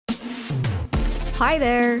Hi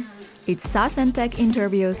there! It's SaaS and Tech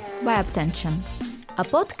Interviews by Apptention, a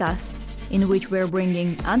podcast in which we're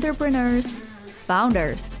bringing entrepreneurs,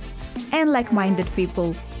 founders, and like-minded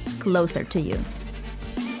people closer to you.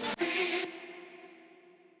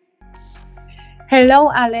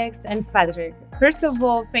 Hello, Alex and Patryk. First of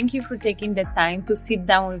all, thank you for taking the time to sit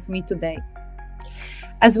down with me today.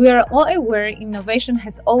 As we are all aware, innovation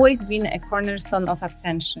has always been a cornerstone of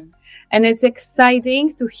Apptention, and it's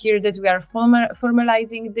exciting to hear that we are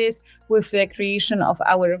formalizing this with the creation of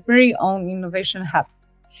our very own Innovation Hub.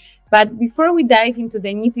 But before we dive into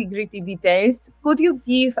the nitty-gritty details, could you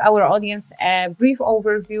give our audience a brief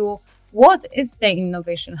overview? What is the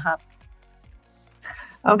Innovation Hub?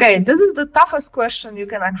 Okay, this is the toughest question you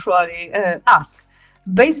can actually ask.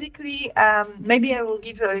 Basically, maybe I will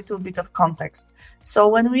give you a little bit of context. So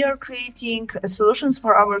when we are creating solutions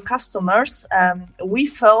for our customers, we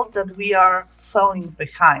felt that we are falling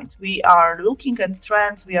behind. We are looking at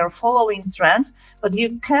trends, we are following trends, but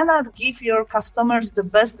you cannot give your customers the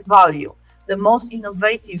best value, the most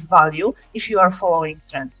innovative value if you are following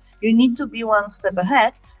trends. You need to be one step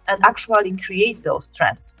ahead and actually create those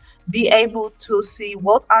trends. Be able to see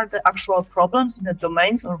what are the actual problems in the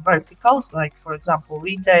domains or verticals, like, for example,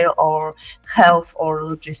 retail or health or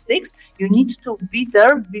logistics. You need to be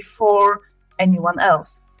there before anyone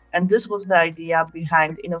else. And this was the idea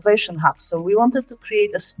behind Innovation Hub. So we wanted to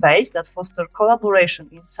create a space that fosters collaboration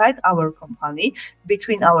inside our company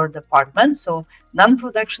between our departments. So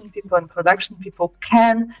non-production people and production people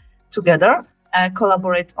can together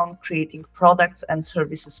collaborate on creating products and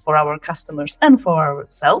services for our customers and for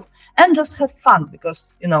ourselves, and just have fun, because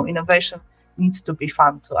innovation needs to be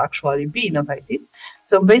fun to actually be innovative.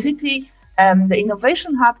 So basically, the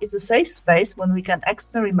Innovation Hub is a safe space when we can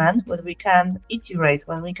experiment, when we can iterate,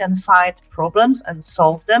 when we can find problems and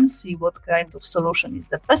solve them, see what kind of solution is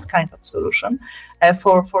the best kind of solution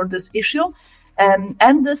for this issue.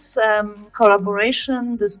 And this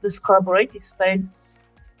collaboration, this collaborative space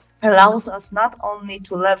allows us not only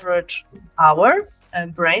to leverage our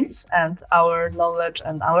brains and our knowledge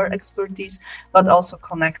and our expertise, but also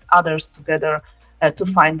connect others together to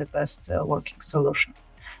find the best working solution.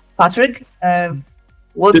 Patryk,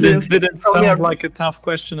 what do you think? Didn't sound like a tough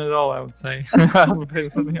question at all, I would say.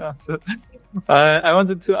 Based on the answer. I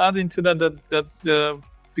wanted to add into that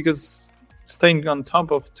because staying on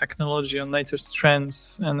top of technology, on latest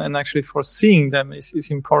trends, and actually foreseeing them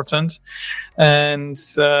is important. And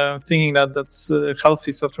thinking that's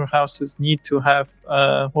healthy software houses need to have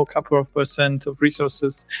a whole couple of % of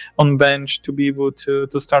resources on bench to be able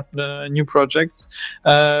to start new projects.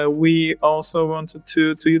 We also wanted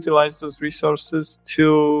to utilize those resources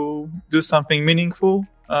to do something meaningful,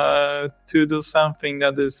 to do something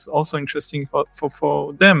that is also interesting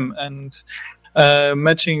for them, and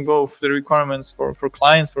matching both the requirements for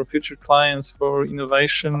clients, for future clients, for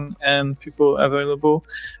innovation and people available.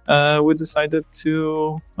 We decided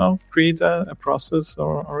to create a process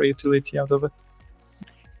or utility out of it.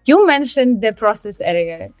 You mentioned the process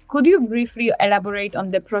area. Could you briefly elaborate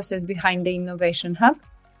on the process behind the Innovation Hub?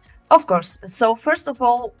 Of course. So first of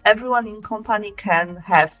all, everyone in company can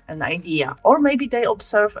have an idea, or maybe they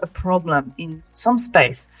observe a problem in some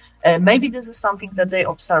space. Maybe this is something that they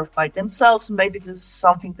observe by themselves. Maybe this is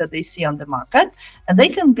something that they see on the market, and they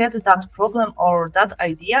can get that problem or that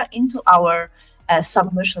idea into our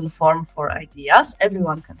submission form for ideas.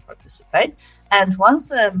 Everyone can participate. And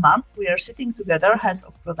once a month, we are sitting together, heads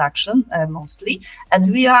of production mostly,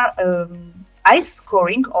 and we are ICE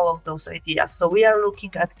scoring all of those ideas. So we are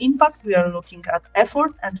looking at impact, we are looking at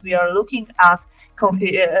effort, and we are looking at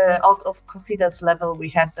out of confidence level we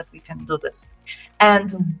have that we can do this.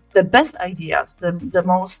 And the best ideas, the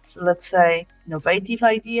most, let's say, innovative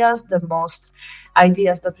ideas, the most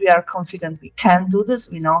ideas that we are confident we can do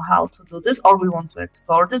this, we know how to do this, or we want to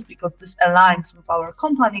explore this because this aligns with our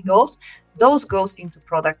company goals, those goes into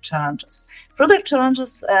product challenges. Product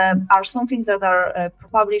challenges are something that are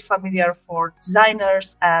probably familiar for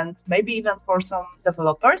designers and maybe even for some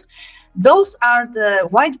developers. Those are the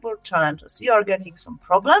whiteboard challenges. You are getting some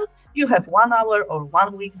problem. You have 1 hour or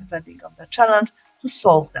 1 week, depending on the challenge, to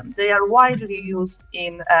solve them. They are widely used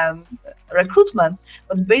in recruitment,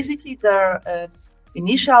 but basically their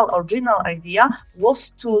initial original idea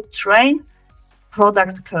was to train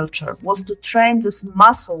product culture, was to train this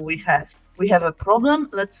muscle we have. We have a problem,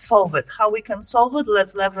 let's solve it. How we can solve it?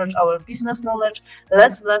 Let's leverage our business knowledge,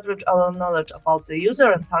 let's leverage our knowledge about the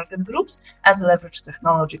user and target groups, and leverage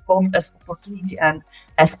technology both as opportunity and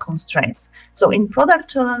as constraints. So in product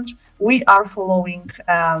challenge, we are following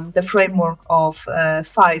the framework of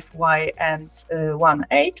 5 Y and 1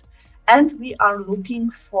 H, and we are looking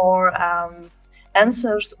for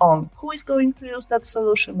answers on who is going to use that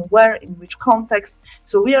solution, where, in which context.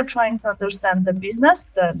 So we are trying to understand the business,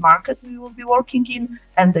 the market we will be working in,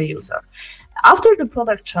 and the user. After the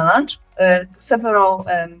product challenge, several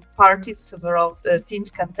parties, several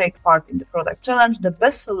teams can take part in the product challenge. The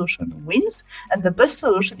best solution wins, and the best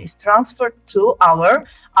solution is transferred to our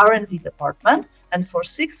R&D department. And for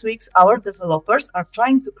 6 weeks, our developers are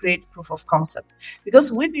trying to create proof of concept,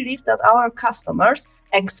 because we believe that our customers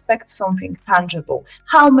expect something tangible.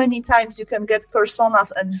 How many times you can get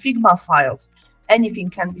personas and Figma files? Anything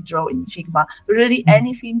can be drawn in Figma. Really,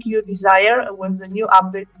 anything you desire. With the new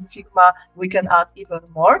updates in Figma, we can add even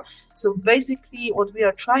more. So basically, what we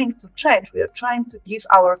are trying to change, we are trying to give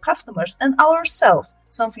our customers and ourselves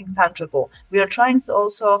something tangible. We are trying to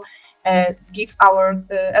also give our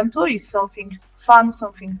employees something fun,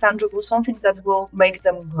 something tangible, something that will make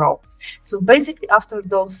them grow. So basically, after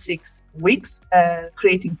those 6 weeks,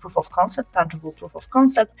 creating proof of concept, tangible proof of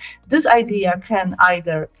concept, this idea can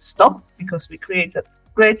either stop because we created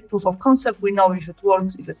great proof of concept, we know if it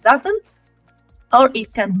works, if it doesn't, or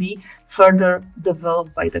it can be further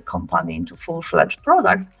developed by the company into full-fledged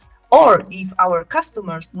product. Or if our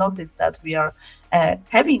customers notice that we are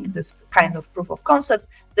having this kind of proof of concept,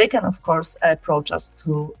 they can, of course, approach us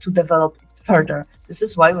to develop it further. This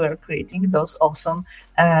is why we're creating those awesome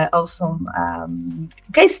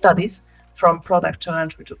case studies from Product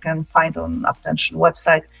Challenge, which you can find on Apptention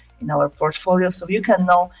website in our portfolio. So you can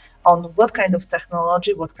know on what kind of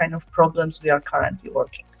technology, what kind of problems we are currently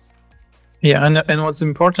working. Yeah, and what's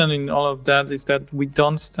important in all of that is that we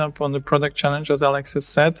don't stop on the product challenge, as Alex has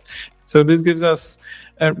said. So this gives us,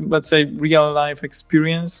 let's say, real life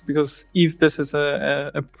experience, because if this is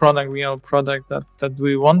a real product that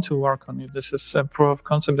we want to work on, if this is a proof of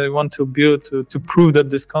concept that we want to build to prove that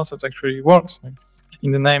this concept actually works, like in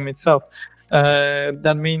the name itself,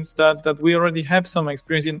 that means that we already have some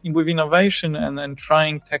experience with innovation and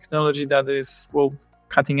trying technology that is, well,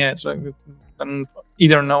 cutting edge. And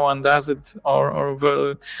either no one does it or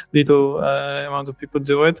very little amount of people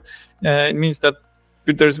do it. It means that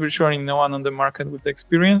there's virtually no one on the market with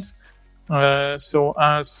experience. So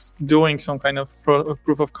us doing some kind of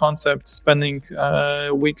proof of concept, spending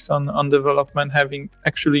weeks on development, having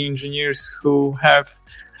actually engineers who have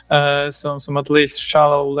some at least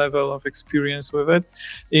shallow level of experience with it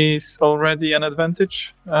is already an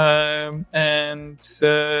advantage. And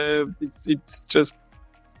it's just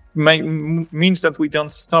means that we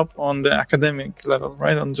don't stop on the academic level,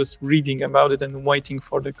 right? On just reading about it and waiting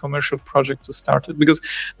for the commercial project to start it, because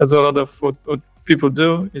that's a lot of what people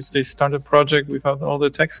do is they start a project without all the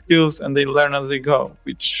tech skills and they learn as they go,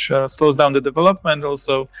 which slows down the development,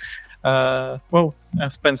 also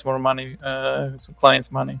spends more money, so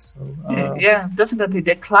clients' money. So yeah, definitely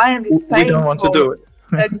the client is paying. We don't want to do it.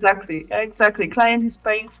 Exactly. Client is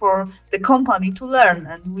paying for the company to learn,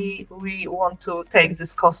 and we want to take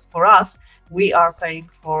this cost for us. We are paying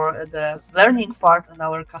for the learning part, and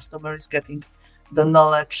our customer is getting the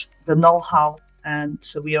knowledge, the know-how, and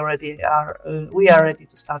so we are ready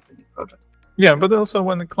to start the new project. Yeah, but also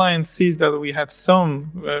when the client sees that we have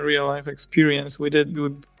some real life experience, we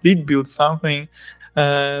did build something.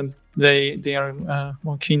 They are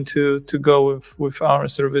more keen to go with our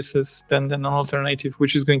services than an alternative,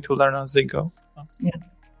 which is going to learn as they go. Yeah.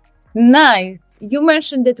 Nice. You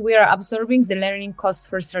mentioned that we are absorbing the learning costs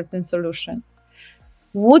for certain solution.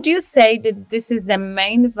 Would you say that this is the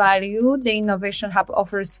main value the Innovation Hub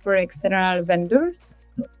offers for external vendors?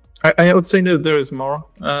 I would say that there is more,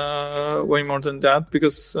 way more than that,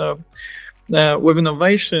 because with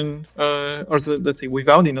innovation, let's say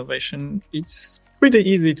without innovation, it's pretty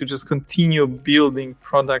easy to just continue building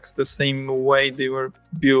products the same way they were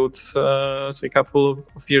built, say, a couple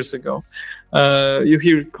of years ago. You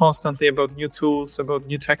hear constantly about new tools, about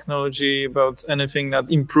new technology, about anything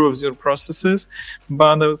that improves your processes.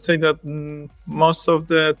 But I would say that most of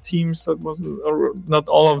the teams, or not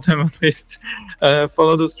all of them at least,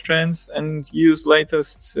 follow those trends and use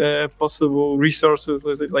latest possible resources,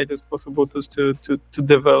 latest possible tools to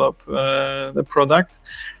develop the product.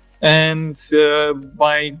 And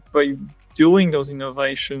by doing those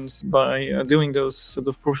innovations, by doing those sort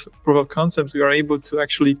of proof of concepts, we are able to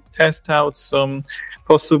actually test out some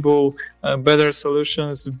possible better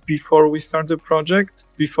solutions before we start the project,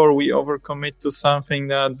 before we overcommit to something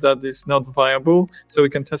that is not viable. So we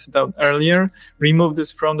can test it out earlier, remove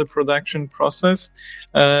this from the production process,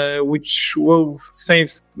 which will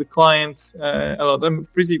save the client a lot. I'm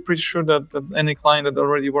pretty sure that any client that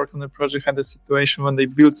already worked on the project had a situation when they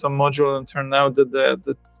built some module and turned out that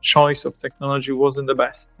the choice of technology wasn't the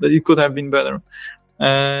best, that it could have been better.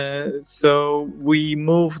 So we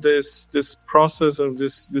move this process of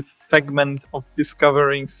this segment of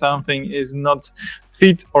discovering something is not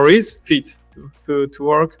fit or is fit to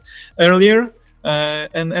work earlier.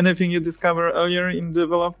 And anything you discover earlier in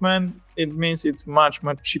development, it means it's much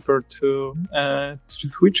cheaper to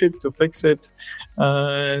switch it, to fix it.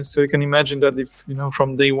 So you can imagine that if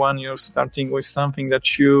from day one you're starting with something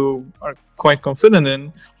that you are quite confident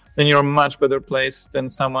in, then you're a much better place than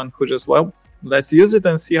someone who just, let's use it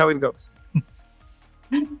and see how it goes.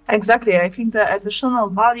 Exactly. I think the additional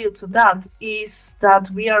value to that is that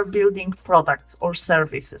we are building products or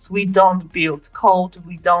services. We don't build code.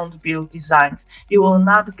 We don't build designs. You will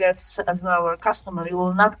not get, as our customer, you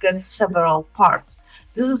will not get several parts.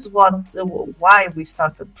 This is why we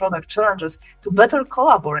started Product Challenges, to better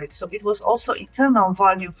collaborate. So it was also internal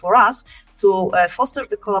value for us to foster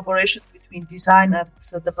the collaboration between design and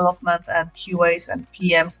development and QAs and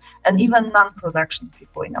PMs and even non-production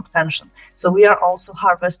people in Apptention. So we are also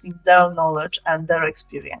harvesting their knowledge and their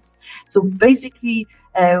experience. So basically,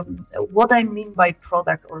 what I mean by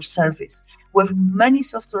product or service, with many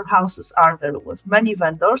software houses are there, with many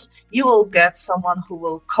vendors, you will get someone who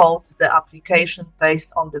will code the application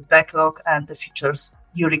based on the backlog and the features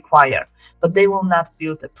you require, but they will not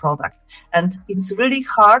build a product. And it's really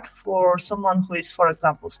hard for someone who is, for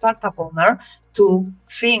example, startup owner to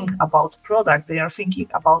think about product. They are thinking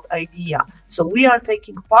about idea. So we are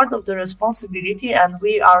taking part of the responsibility and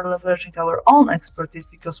we are leveraging our own expertise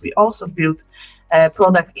because we also build a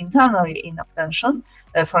product internally in Apptention.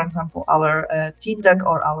 For example, our team deck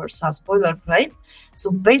or our SaaS boilerplate.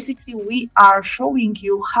 So basically, we are showing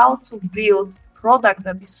you how to build product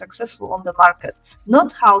that is successful on the market,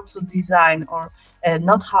 not how to design or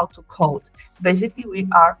not how to code. Basically, we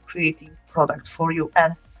are creating product for you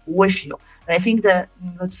and with you. And I think the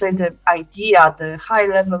idea, the high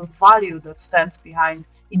level value that stands behind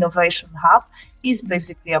Innovation Hub is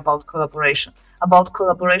basically about collaboration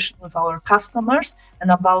with our customers and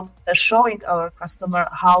about showing our customer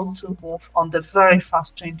how to move on the very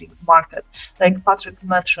fast changing market. Like Patryk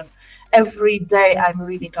mentioned, every day I'm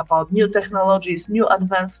reading about new technologies, new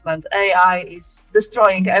advancement. AI is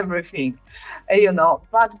destroying everything,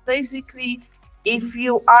 but basically, if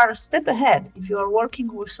you are a step ahead, if you are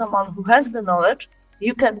working with someone who has the knowledge,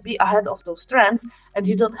 you can be ahead of those trends and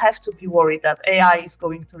you don't have to be worried that AI is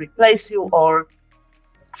going to replace you or,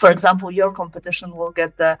 for example, your competition will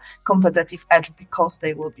get the competitive edge because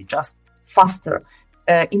they will be just faster.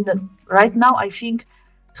 Right now, I think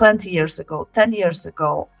 20 years ago, 10 years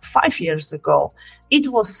ago, 5 years ago,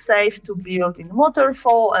 it was safe to build in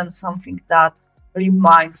waterfall and something that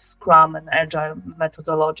reminds Scrum and Agile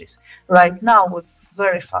methodologies. Right now, with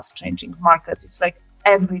very fast changing market, it's like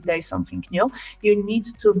every day something new. You need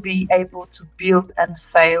to be able to build and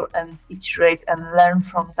fail and iterate and learn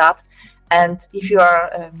from that. And if you are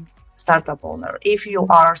a startup owner, if you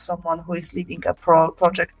are someone who is leading a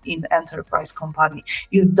project in enterprise company,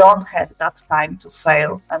 you don't have that time to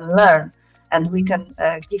fail and learn. And we can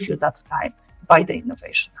give you that time by the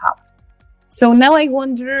Innovation Hub. So now I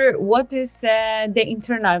wonder, what is the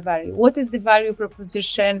internal value? What is the value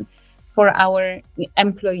proposition for our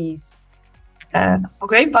employees?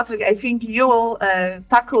 Okay, Patryk, I think you will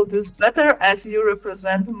tackle this better as you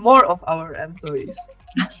represent more of our employees.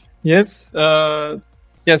 Yes. So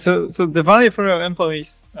the value for our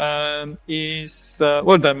employees is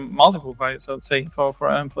the multiple values, I'd say, for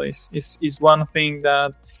our employees is one thing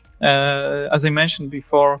that, as I mentioned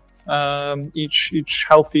before, each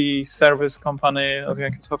healthy service company,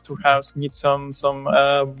 like a software house, needs some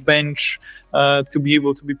bench to be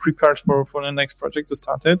able to be prepared for the next project to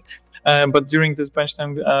start it. But during this bench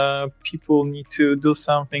time, people need to do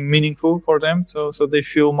something meaningful for them, so they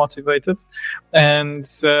feel motivated. And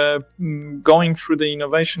going through the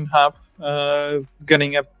Innovation Hub,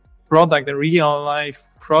 getting a product, a real life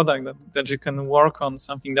product that you can work on,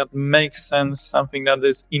 something that makes sense, something that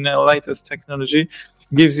is in the latest technology,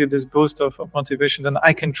 gives you this boost of motivation. Then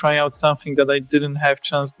I can try out something that I didn't have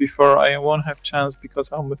chance before. I won't have chance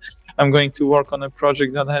because I'm going to work on a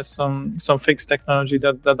project that has some fixed technology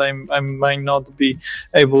that I might not be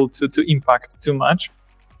able to impact too much.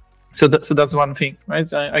 So that's one thing,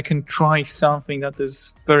 right? I can try something that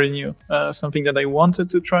is very new, something that I wanted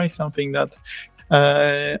to try, something that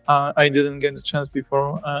I didn't get a chance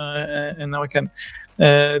before, and now I can.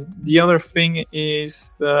 The other thing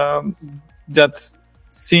is that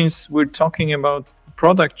since we're talking about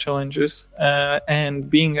product challenges and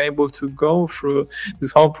being able to go through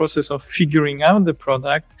this whole process of figuring out the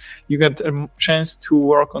product, you get a chance to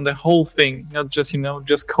work on the whole thing, not just,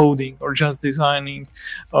 just coding or just designing,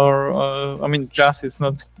 or just is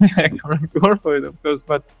not a correct word for it, of course,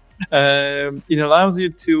 but it allows you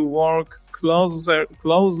to work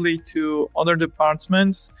closely to other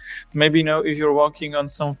departments. Maybe if you're working on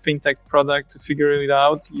some fintech product, to figure it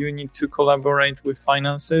out, you need to collaborate with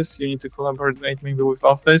finances, you need to collaborate maybe with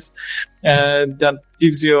office. That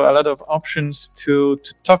gives you a lot of options to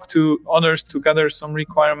talk to others, to gather some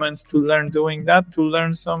requirements, to learn doing that, to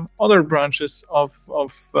learn some other branches of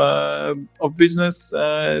business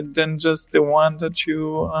than just the one that you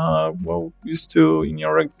used to in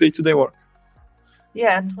your day-to-day work.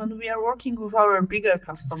 Yeah, and when we are working with our bigger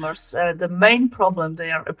customers, the main problem they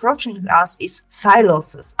are approaching us is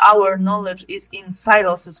silos. Our knowledge is in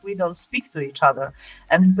silos. We don't speak to each other.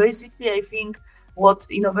 And basically, I think what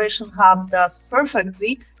Innovation Hub does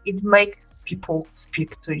perfectly, it makes people speak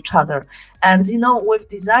to each other. And, with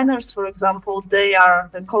designers, for example, they are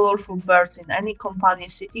the colorful birds in any company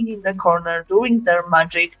sitting in the corner doing their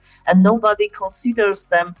magic, and nobody considers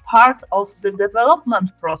them part of the development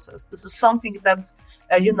process. This is something that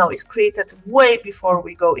is created way before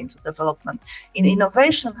we go into development. In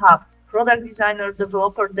Innovation Hub, product designer,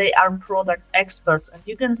 developer, they are product experts. And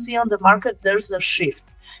you can see on the market, there's a shift.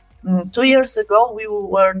 2 years ago, we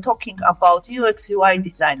were talking about UX UI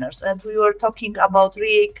designers, and we were talking about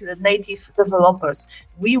React Native developers.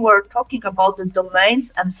 We were talking about the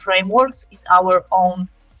domains and frameworks in our own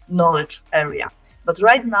knowledge area. But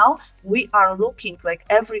right now, we are looking, like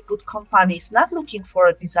every good company is not looking for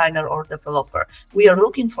a designer or developer. We are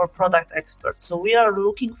looking for product experts. So we are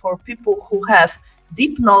looking for people who have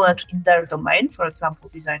deep knowledge in their domain, for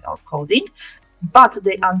example, design or coding, but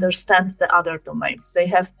they understand the other domains. They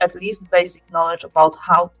have at least basic knowledge about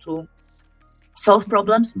how to solve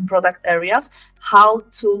problems in product areas, how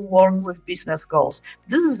to work with business goals.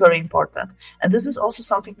 This is very important. And this is also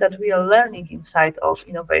something that we are learning inside of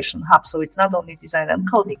Innovation Hub. So it's not only design and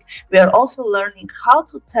coding. We are also learning how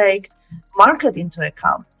to take market into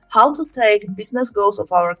account, how to take business goals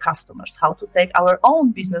of our customers, how to take our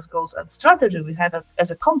own business goals and strategy we have as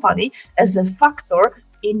a company as a factor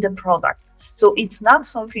in the product. So it's not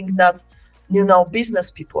something that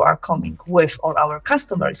business people are coming with or our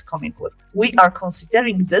customer is coming with. We are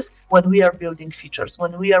considering this when we are building features,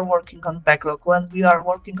 when we are working on backlog, when we are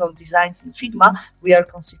working on designs in Figma, we are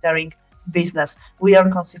considering business, we are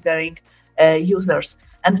considering users.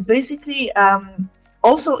 And basically,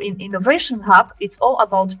 also in Innovation Hub, it's all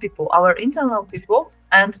about people, our internal people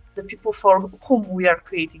and the people for whom we are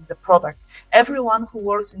creating the product. Everyone who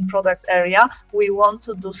works in product area, we want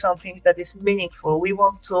to do something that is meaningful. We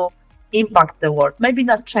want to impact the world. Maybe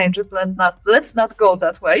not change it, let's not go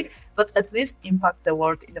that way, but at least impact the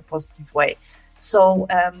world in a positive way. So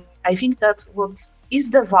I think that what is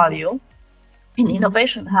the value in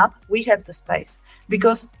Innovation Hub, we have the space.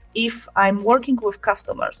 Because if I'm working with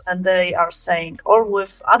customers and they are saying, or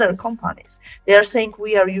with other companies, they are saying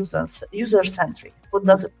we are user-centric. What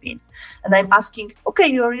does it mean? And I'm asking, okay,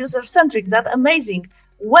 you are user-centric, that's amazing.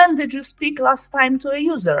 When did you speak last time to a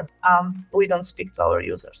user? We don't speak to our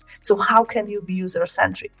users. So how can you be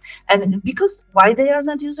user-centric? And because why they are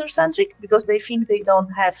not user-centric? Because they think they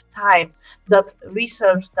don't have time. That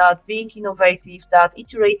research, that being innovative, that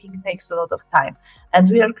iterating takes a lot of time. And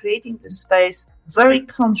we are creating this space very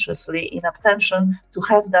consciously in Apptention to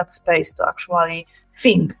have that space to actually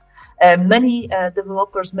think. Many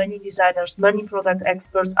developers, many designers, many product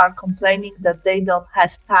experts are complaining that they don't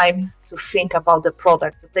have time to think about the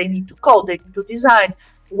product, that they need to code, they need to design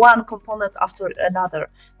one component after another.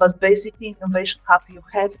 But basically, in Innovation Hub, you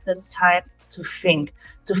have the time to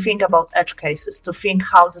think about edge cases, to think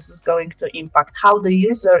how this is going to impact, how the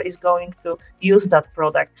user is going to use that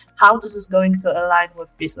product, how this is going to align with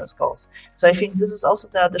business goals. So I think this is also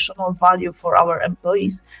the additional value for our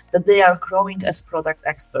employees, that they are growing as product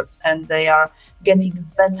experts and they are getting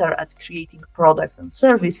better at creating products and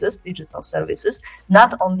services, digital services,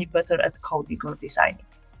 not only better at coding or designing.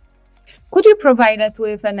 Could you provide us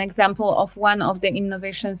with an example of one of the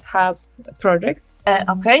Innovation Hub projects?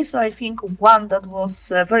 Okay, so I think one that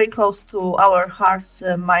was very close to our hearts,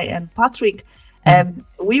 my and Patryk,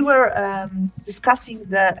 we were discussing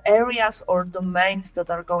the areas or domains that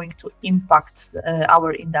are going to impact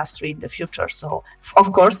our industry in the future. So,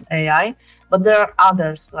 of course, AI, but there are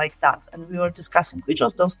others like that. And we were discussing which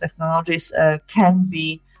of those technologies can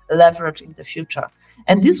be leveraged in the future.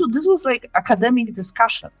 And this was like academic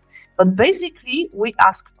discussion. But basically, we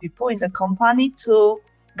ask people in the company to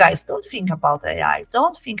guys, don't think about AI.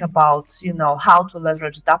 Don't think about, how to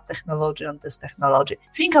leverage that technology on this technology.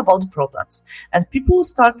 Think about problems. And people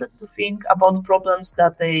started to think about problems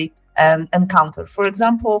that they encounter. For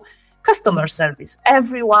example, customer service.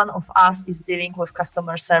 Every one of us is dealing with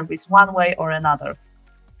customer service one way or another.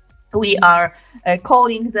 We are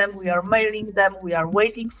calling them, we are mailing them, we are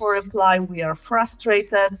waiting for a reply, we are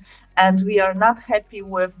frustrated, and we are not happy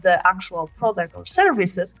with the actual product or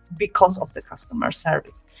services because of the customer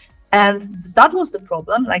service. And that was the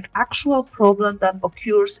problem, like actual problem that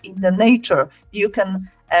occurs in the nature. You can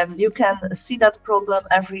see that problem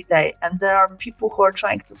every day, and there are people who are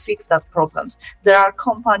trying to fix that problems. There are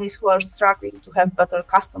companies who are struggling to have better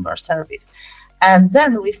customer service. And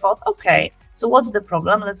then we thought, okay, so what's the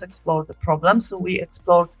problem? Let's explore the problem. So we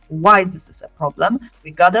explored why this is a problem.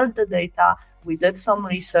 We gathered the data. We did some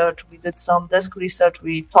research. We did some desk research.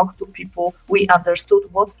 We talked to people. We understood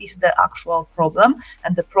what is the actual problem.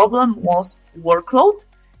 And the problem was workload,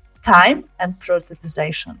 time, and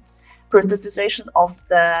prioritization. Prioritization of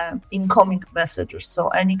the incoming messages. So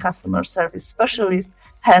any customer service specialist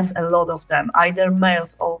has a lot of them, either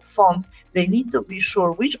mails or phones. They need to be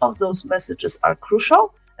sure which of those messages are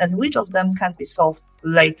crucial and which of them can be solved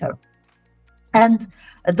later. And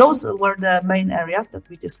those were the main areas that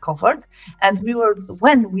we discovered. And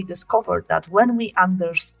when we discovered that, when we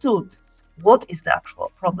understood what is the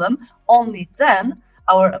actual problem, only then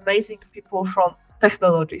our amazing people from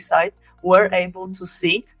technology side were able to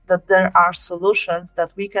see that there are solutions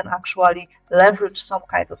that we can actually leverage some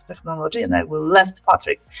kind of technology. And I will left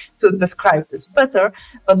Patryk to describe this better.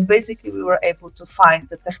 But basically, we were able to find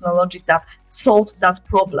the technology that solves that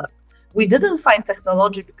problem. We didn't find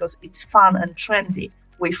technology because it's fun and trendy.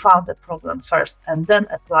 We found the problem first and then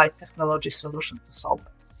applied technology solution to solve it.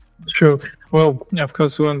 Sure. Well, of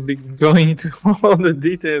course, we won't be going into all the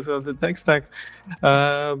details of the tech stack.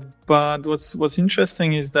 But what's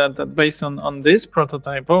interesting is that based on this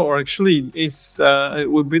prototype, or actually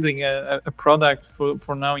we're building a product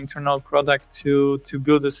for now, internal product to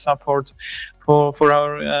build a support for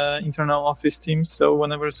our internal office teams. So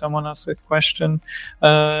whenever someone asks a question,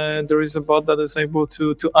 there is a bot that is able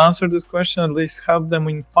to answer this question, at least help them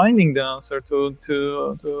in finding the answer to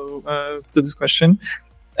this question.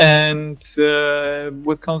 And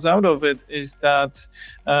what comes out of it is that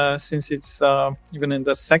since it's even in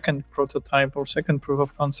the second prototype or second proof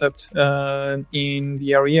of concept in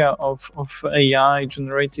the area of AI,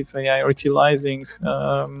 generative AI, or utilizing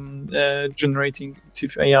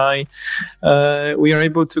generative AI, we are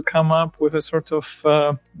able to come up with a sort of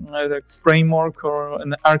like framework or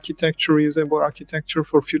an architecture, usable architecture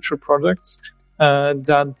for future projects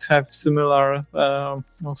that have similar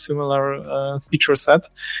feature set.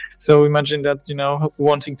 So imagine that,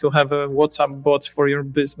 wanting to have a WhatsApp bot for your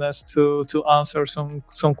business to answer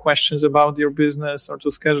some questions about your business or to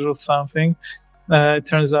schedule something. It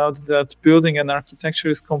turns out that building an architecture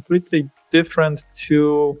is completely different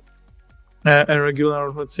to a regular,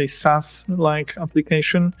 let's say, SaaS-like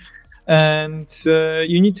application. And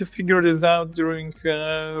you need to figure this out during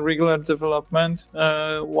regular development,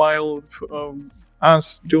 while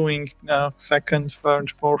us doing second,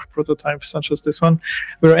 third, fourth prototypes such as this one,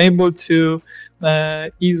 we're able to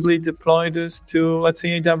easily deploy this to, let's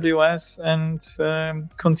say, AWS and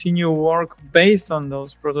continue work based on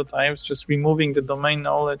those prototypes, just removing the domain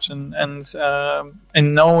knowledge and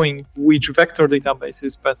knowing which vector database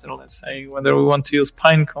is better, let's say, whether we want to use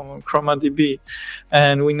Pinecone or ChromaDB.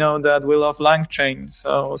 And we know that we love LangChain.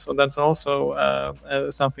 So that's also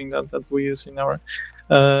something that we use in our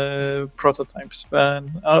prototypes.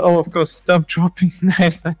 And I'll of course stop dropping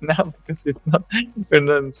knives right now because we're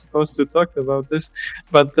not supposed to talk about this,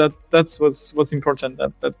 but that's what's important,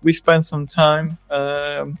 that we spend some time,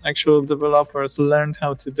 actual developers learned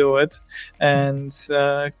how to do it, and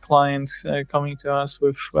clients coming to us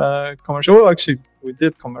with commercial. Well, actually, we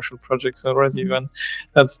did commercial projects already, and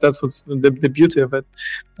that's what's the beauty of it,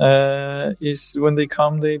 is when they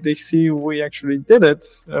come, they see we actually did it,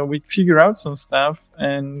 we figure out some stuff,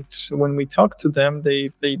 and when we talk to them,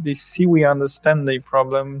 they see we understand their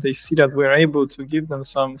problem, they see that we're able to give them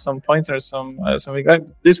some pointers, something like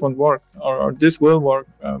this won't work or this will work,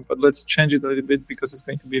 but let's change it a little bit because it's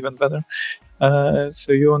going to be even better.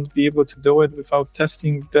 So you won't be able to do it without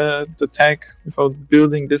testing the tech, without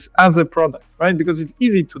building this as a product, right? Because it's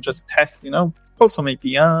easy to just test, call some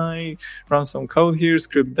API, run some code here,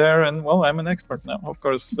 script there, and well, I'm an expert now, of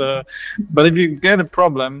course. But if you get a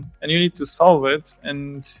problem and you need to solve it,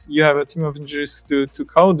 and you have a team of engineers to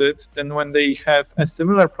code it, then when they have a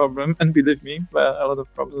similar problem, and believe me, a lot of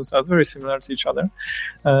problems are very similar to each other,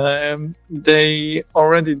 they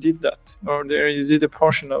already did that, or they already did a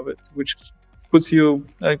portion of it, which puts you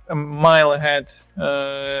like a mile ahead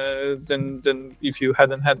than if you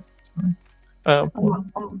hadn't had it. Right?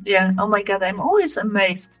 Oh my God, I'm always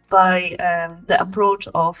amazed by the approach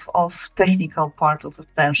of technical part of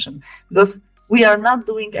Apptention, because we are not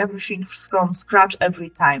doing everything from scratch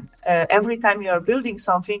every time. Every time you are building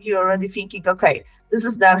something, you're already thinking, okay, this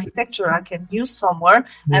is the architecture I can use somewhere,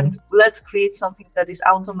 and let's create something that is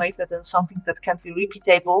automated and something that can be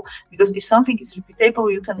repeatable, because if something is repeatable,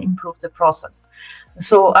 you can improve the process.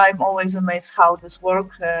 So I'm always amazed how this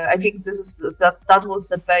works. I think this is that was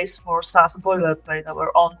the base for SaaS Boilerplate, our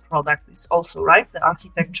own product. It's also right, the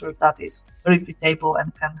architecture that is repeatable and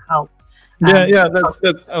can help. That's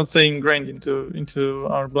I would say ingrained into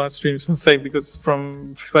our bloodstream, so to say, because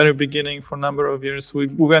from very beginning, for a number of years, we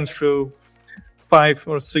went through 5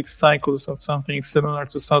 or 6 cycles of something similar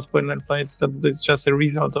to SaaS Boilerplates. That it's just a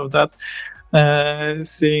result of that.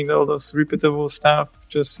 Seeing all those repeatable stuff,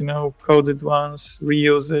 just code it once,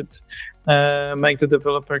 reuse it, make the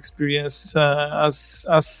developer experience as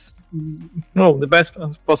the best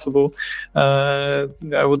possible. I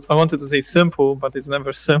wanted to say simple, but it's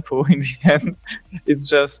never simple in the end. It's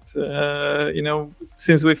just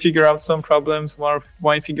since we figure out some problems,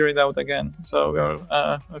 why figure it out again? So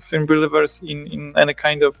we're firm believers in any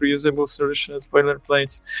kind of reusable solutions,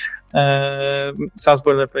 boilerplates. SaaS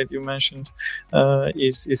Boilerplate you mentioned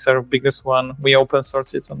is our biggest one. We open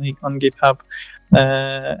source it on GitHub,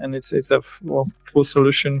 and it's a full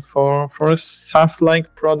solution for a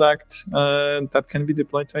SaaS-like product that can be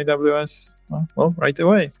deployed to AWS right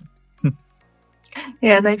away.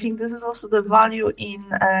 Yeah, and I think this is also the value in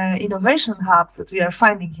Innovation Hub that we are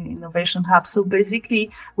finding in Innovation Hub. So basically,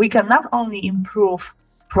 we can not only improve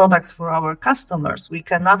products for our customers, we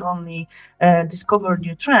can not only discover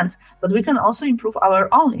new trends, but we can also improve our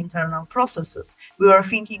own internal processes. We were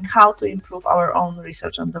thinking how to improve our own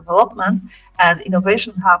research and development, and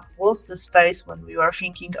Innovation Hub was the space when we were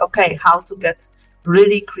thinking, okay, how to get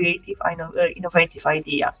really creative, innovative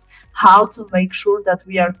ideas, how to make sure that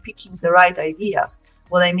we are picking the right ideas.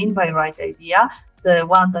 What I mean by right idea, the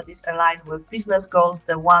one that is aligned with business goals,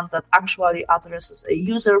 the one that actually addresses a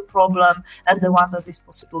user problem, and the one that is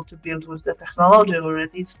possible to build with the technology, or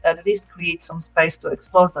at least create some space to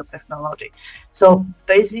explore that technology. So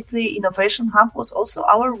basically, Innovation Hub was also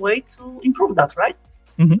our way to improve that, right?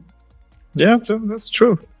 Mm-hmm. Yeah, that's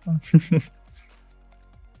true.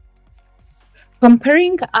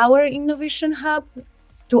 Comparing our Innovation Hub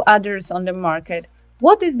to others on the market,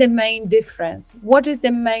 what is the main difference? What is the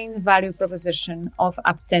main value proposition of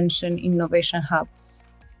Apptention Innovation Hub?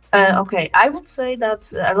 Okay, I would say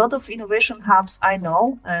that a lot of innovation hubs I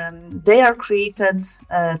know, they are created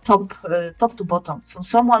top to bottom. So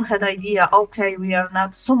someone had idea, okay,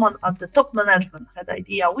 someone at the top management had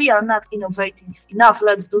idea, we are not innovating enough,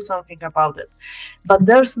 let's do something about it. But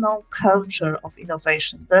there's no culture of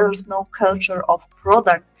innovation. There's no culture of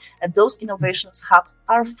product. And those innovations hubs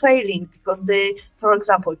are failing because they, for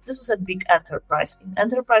example, if this is a big enterprise, in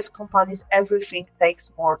enterprise companies, everything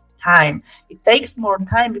takes more time. It takes more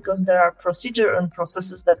time because there are procedures and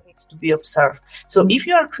processes that needs to be observed. So if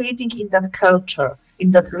you are creating in that culture,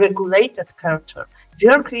 in that regulated culture, if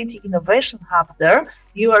you are creating innovation hub there,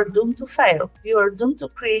 you are doomed to fail. You are doomed to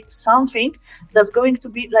create something that's going to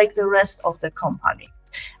be like the rest of the company.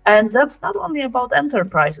 And that's not only about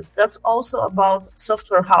enterprises, that's also about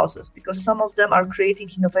software houses, because some of them are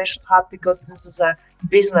creating innovation hub because this is a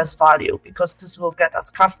business value, because this will get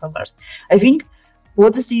us customers. I think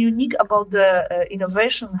what is unique about the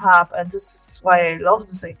innovation hub, and this is why I love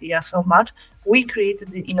this idea so much, we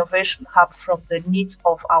created the innovation hub from the needs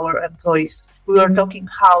of our employees. We were talking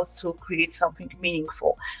how to create something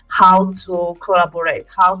meaningful, how to collaborate,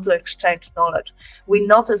 how to exchange knowledge. We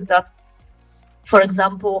noticed that, for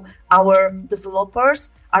example, our developers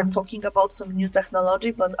are talking about some new technology,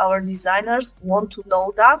 but our designers want to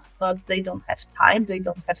know that, but they don't have time, they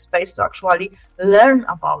don't have space to actually learn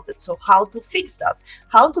about it. So how to fix that?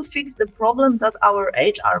 How to fix the problem that our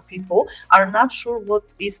HR people are not sure what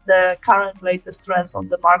is the current latest trends on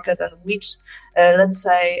the market and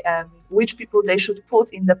which people they should put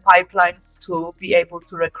in the pipeline to be able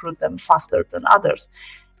to recruit them faster than others.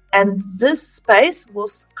 And this space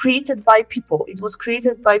was created by people. It was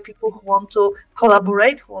created by people who want to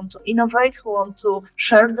collaborate, who want to innovate, who want to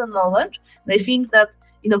share the knowledge. And I think that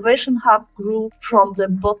Innovation Hub grew from the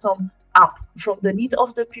bottom up, from the need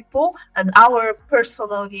of the people and our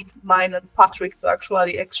personal need, mine and Patryk, to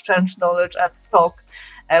actually exchange knowledge and talk.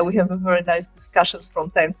 We have a very nice discussions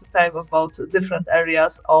from time to time about different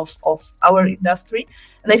areas of our industry.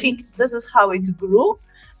 And I think this is how it grew.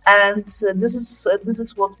 And this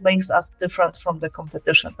is what makes us different from the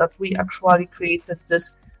competition, that we actually created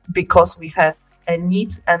this because we had a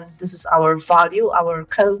need, and this is our value, our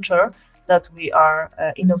culture, that we are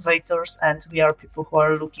innovators and we are people who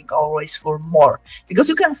are looking always for more. Because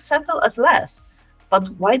you can settle at less, but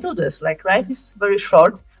why do this? Like, life is very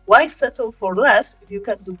short. Why settle for less if you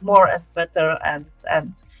can do more and better and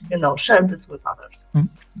share this with others?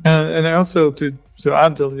 And also to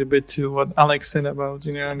add a little bit to what Alex said about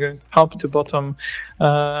top to bottom,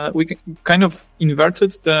 we kind of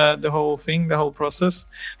inverted the whole thing, the whole process,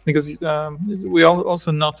 because we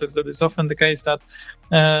also noticed that it's often the case that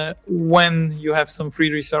when you have some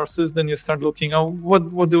free resources, then you start looking,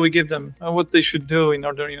 what do we give them? What they should do in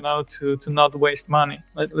order, to not waste money.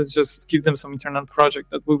 Let's just give them some internal project.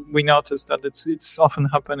 That we noticed that it's often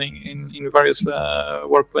happening in various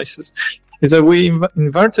workplaces. Is that we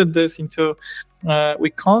inverted this into we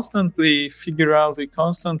constantly figure out, we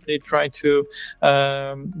constantly try to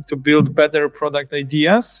build better product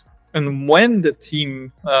ideas. And when the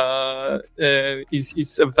team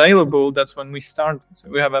is available, that's when we start. So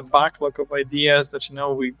we have a backlog of ideas that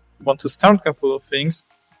we want to start a couple of things,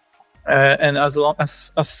 and as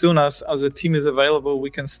soon as the team is available, we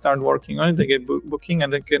can start working on it. They get booking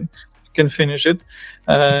and they can finish it.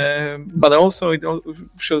 But also it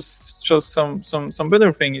shows some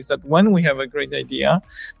better thing is that when we have a great idea,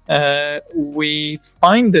 we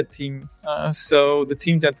find the team. So the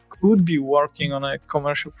team that could be working on a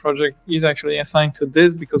commercial project is actually assigned to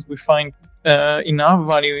this, because we find enough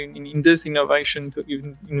value in this innovation to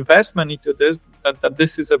even invest money to this, that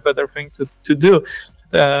this is a better thing to do.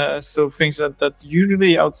 So things that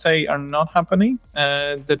usually I would say are not happening,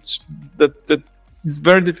 that it's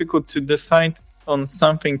very difficult to decide on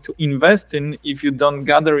something to invest in if you don't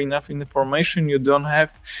gather enough information, you don't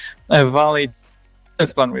have a valid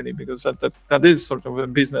business plan, really, because that is sort of a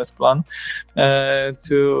business plan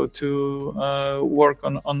to work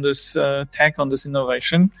on this tech, on this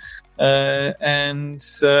innovation. And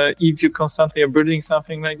if you constantly are building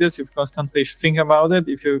something like this, if you constantly think about it,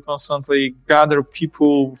 if you constantly gather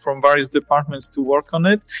people from various departments to work on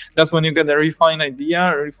it, that's when you get a refined idea,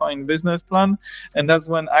 a refined business plan. And that's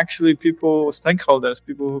when actually stakeholders,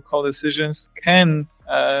 people who call decisions, can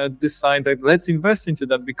decide that let's invest into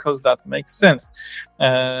that because that makes sense.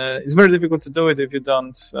 It's very difficult to do it if you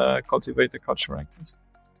don't cultivate a culture like this.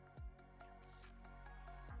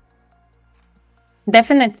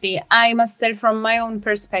 Definitely. I must tell from my own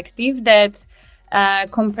perspective that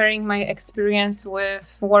comparing my experience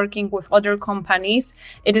with working with other companies,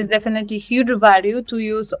 it is definitely huge value to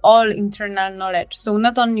use all internal knowledge. So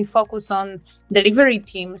not only focus on delivery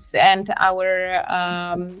teams and our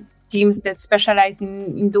teams that specialize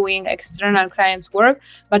in doing external clients' work,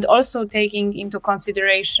 but also taking into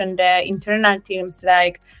consideration the internal teams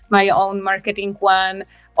like my own marketing one,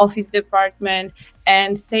 office department,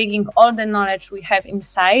 and taking all the knowledge we have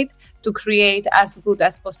inside to create as good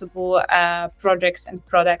as possible projects and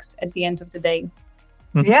products at the end of the day.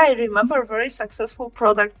 Yeah, I remember a very successful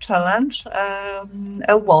product challenge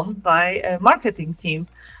won by a marketing team.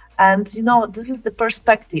 And, this is the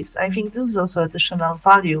perspectives. I think this is also additional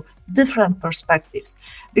value, different perspectives.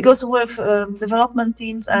 Because with development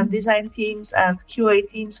teams and design teams and QA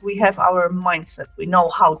teams, we have our mindset. We know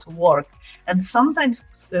how to work. And sometimes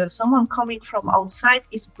someone coming from outside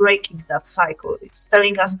is breaking that cycle. It's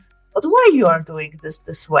telling us, but why you are doing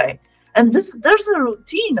this way? And there's a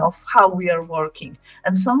routine of how we are working.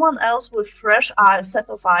 And someone else with fresh set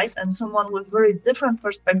of eyes and someone with very different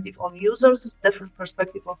perspective on users, different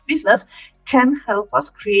perspective of business can help us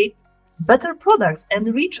create better products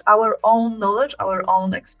and reach our own knowledge, our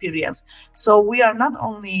own experience. So we are not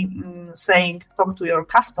only saying, talk to your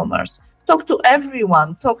customers, talk to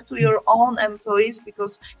everyone, talk to your own employees,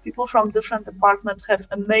 because people from different departments have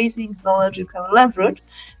amazing knowledge you can leverage.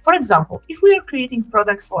 For example, if we are creating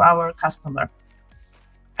product for our customer,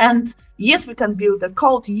 and yes, we can build the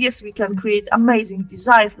code, yes, we can create amazing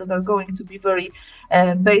designs that are going to be very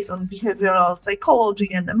based on behavioral psychology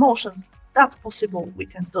and emotions. That's possible, we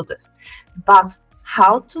can do this. But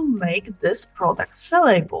how to make this product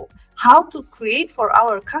sellable? How to create for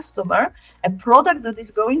our customer a product that is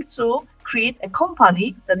going to create a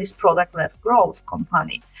company that is product-led growth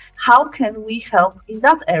company. How can we help in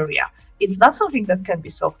that area? It's not something that can be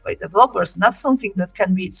solved by developers, not something that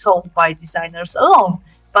can be solved by designers alone.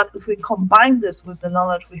 But if we combine this with the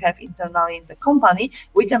knowledge we have internally in the company,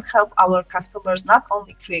 we can help our customers not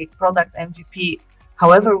only create product MVP,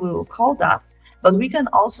 however we will call that, but we can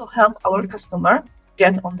also help our customer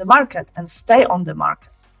get on the market and stay on the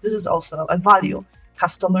market. This is also a value.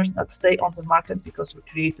 Customers that stay on the market because we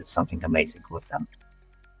created something amazing with them.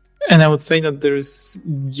 And I would say that there's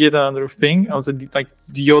yet another thing, also like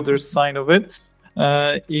the other side of it,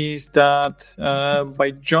 is that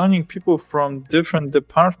by joining people from different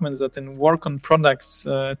departments that then work on products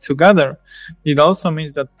together, it also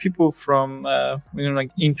means that people from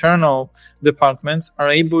like internal departments are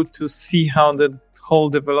able to see how the whole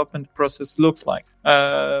development process looks like.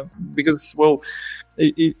 Because, well,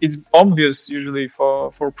 it's obvious usually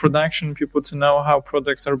for production people to know how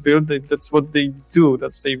products are built. That's what they do.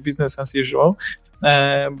 That's their business as usual.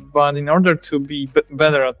 But in order to be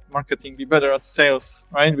better at marketing, be better at sales,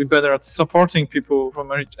 right? Be better at supporting people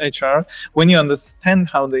from HR. When you understand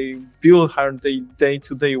how they build, how their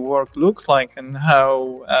day-to-day work looks like, and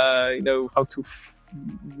how how to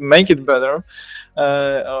make it better,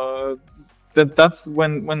 that's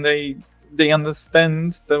when they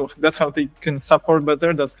understand that's how they can support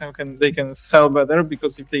better. That's how they can sell better,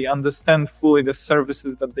 because if they understand fully the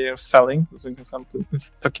services that they are selling, for example,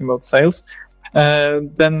 talking about sales,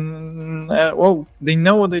 then they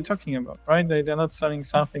know what they're talking about, right? They're not selling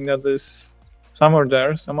something that is somewhere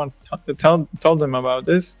there. Someone told them about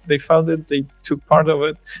this. They felt it. They took part of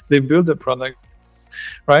it. They built the product.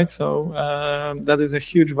 Right, so that is a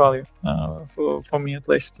huge value for me, at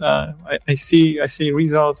least. I see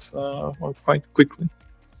results quite quickly.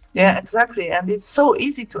 Yeah, exactly, and it's so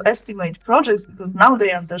easy to estimate projects because now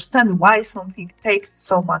they understand why something takes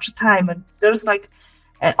so much time, and there's like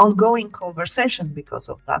an ongoing conversation because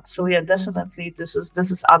of that. So yeah, definitely this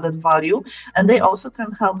is added value, and they also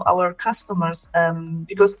can help our customers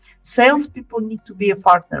because salespeople need to be a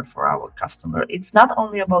partner for our customer. It's not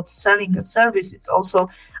only about selling a service; it's also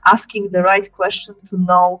asking the right question to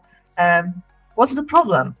know what's the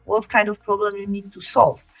problem, what kind of problem you need to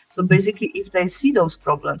solve. So basically, if they see those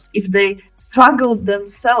problems, if they struggle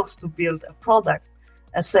themselves to build a product,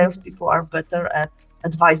 as salespeople are better at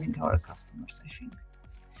advising our customers, I think.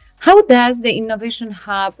 How does the Innovation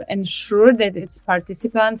Hub ensure that its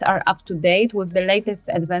participants are up to date with the latest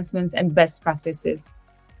advancements and best practices?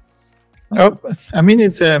 Oh, I mean,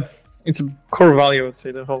 it's a core value, I would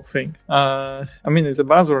say, the whole thing. I mean, it's a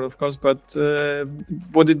buzzword, of course, but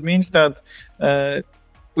what it means that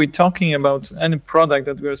we're talking about any product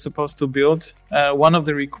that we're supposed to build. One of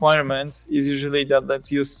the requirements is usually that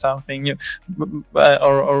let's use something new,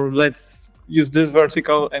 or let's use this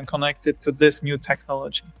vertical and connect it to this new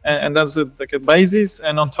technology. And that's like a basis.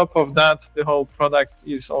 And on top of that, the whole product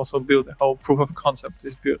is also built, the whole proof of concept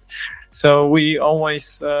is built. So we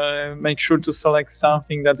always make sure to select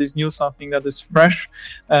something that is new, something that is fresh,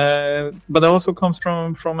 but also comes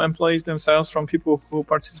from employees themselves, from people who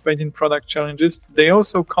participate in product challenges. They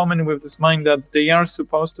also come in with this mind that they are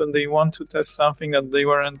supposed to and they want to test something that they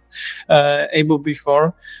weren't able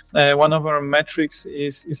before. One of our metrics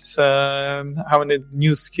is how many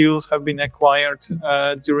new skills have been acquired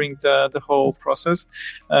during the whole process.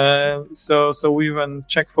 So we even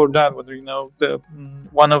check for that, whether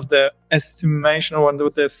one of the estimation or one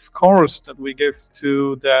of the scores that we give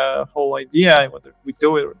to the whole idea, whether we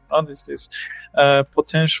do it or not, is this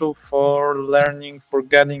potential for learning, for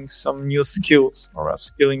getting some new skills or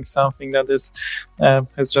upskilling something that is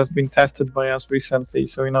has just been tested by us recently.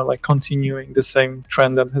 So like continuing the same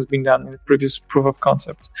trend that has been done in the previous proof of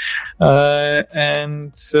concept.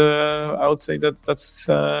 And I would say that's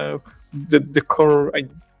the core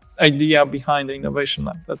idea behind the Innovation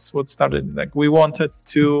Lab. That's what started. Like we wanted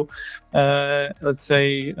to,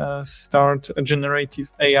 start a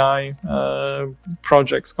generative AI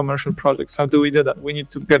projects, commercial projects. How do we do that? We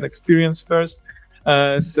need to get experience first.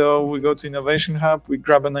 So we go to Innovation Hub, we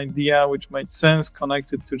grab an idea which made sense,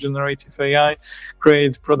 connect it to generative AI,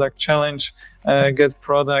 create product challenge, get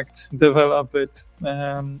product, develop it,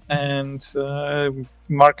 and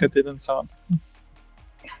market it, and so on.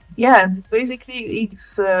 Yeah, basically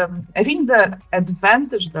it's, I think the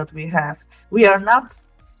advantage that we are not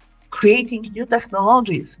creating new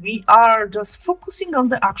technologies. We are just focusing on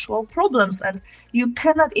the actual problems, and you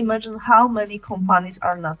cannot imagine how many companies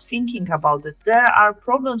are not thinking about it. There are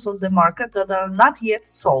problems on the market that are not yet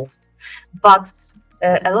solved, but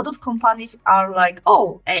a lot of companies are like,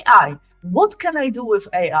 oh, AI, what can I do with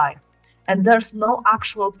AI? And there's no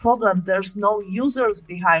actual problem. There's no users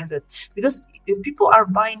behind it, because people are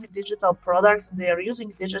buying digital products. They are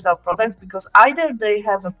using digital products because either they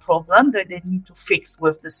have a problem that they need to fix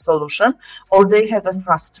with this solution, or they have a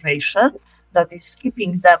frustration, that is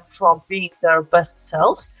keeping them from being their best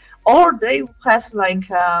selves, or they have like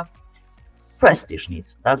prestige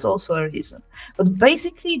needs. That's also a reason. But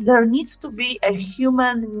basically, there needs to be a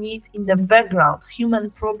human need in the background,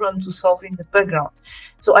 human problem to solve in the background.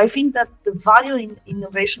 So I think that the value in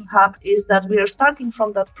Innovation Hub is that we are starting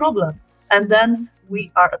from that problem, and then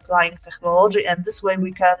we are applying technology, and this way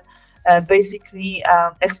we can basically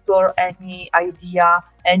explore any idea,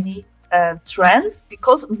 any trend,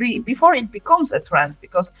 because before it becomes a trend,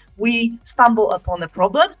 because we stumble upon a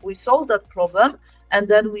problem, we solve that problem, and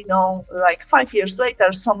then we know, like 5 years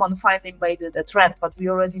later, someone finally made it a trend, but we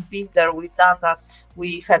already been there, we've done that,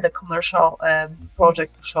 we had a commercial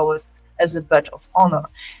project to show it as a badge of honor.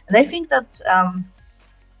 And I think that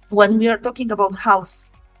when we are talking about how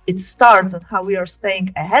it starts and how we are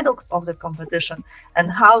staying ahead of the competition and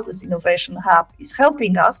how this Innovation Hub is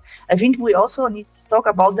helping us, I think we also need to talk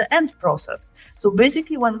about the end process. So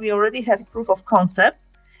basically, when we already have proof of concept,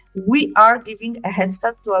 we are giving a head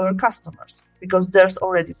start to our customers because there's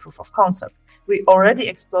already proof of concept. We already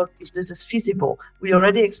explored if this is feasible. We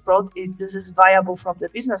already explored if this is viable from the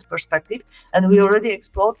business perspective. And we already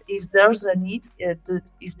explored if there's a need,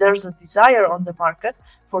 if there's a desire on the market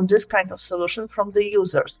for this kind of solution from the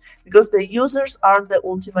users. Because the users are the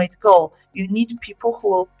ultimate goal. You need people who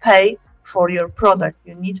will pay for your product.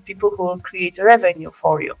 You need people who will create revenue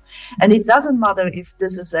for you. And it doesn't matter if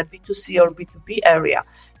this is a B2C or B2B area.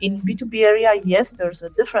 In B2B area, yes, there's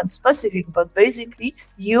a different specific, but basically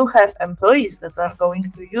you have employees that are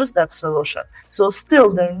going to use that solution. So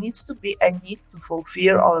still there needs to be a need to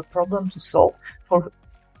fulfill or a problem to solve for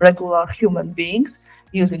regular human beings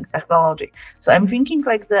using technology. So I'm thinking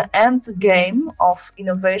like the end game of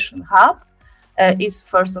Innovation Hub is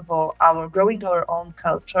first of all growing our own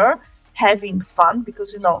culture, having fun,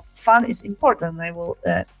 because fun is important. I will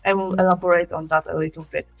elaborate on that a little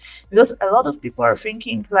bit, because a lot of people are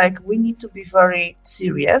thinking like we need to be very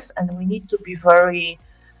serious and we need to be very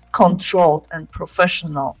controlled and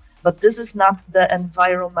professional, but this is not the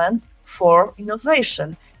environment for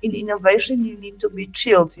innovation. In innovation, you need to be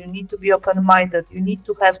chilled, you need to be open-minded, you need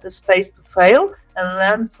to have the space to fail and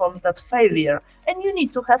learn from that failure, and you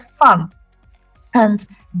need to have fun. And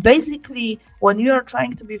basically, when you are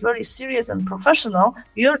trying to be very serious and professional,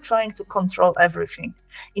 you're trying to control everything.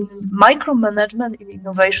 In micromanagement, in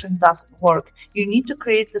innovation doesn't work. You need to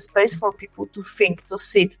create the space for people to think, to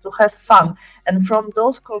sit, to have fun. And from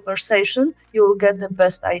those conversations, you will get the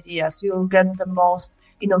best ideas. You will get the most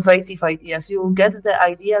innovative ideas. You will get the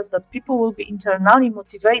ideas that people will be internally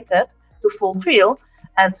motivated to fulfill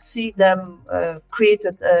and see them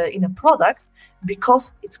created in a product,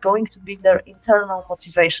 because it's going to be their internal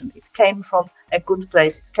motivation. It came from a good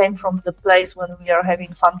place. It came from the place when we are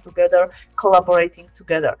having fun together, collaborating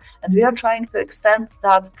together. And we are trying to extend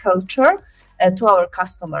that culture to our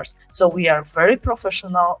customers. So we are very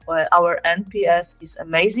professional. Our NPS is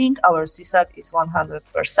amazing. Our CSAT is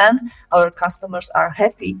 100%. Our customers are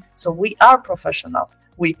happy. So we are professionals.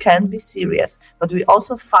 We can be serious, but we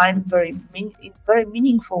also find in very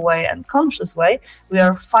meaningful way and conscious way, we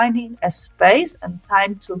are finding a space and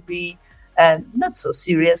time to be not so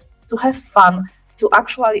serious, to have fun, to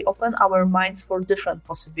actually open our minds for different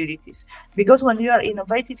possibilities. Because when you are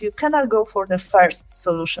innovative, you cannot go for the first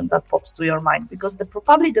solution that pops to your mind, because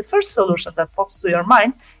probably the first solution that pops to your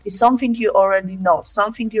mind is something you already know,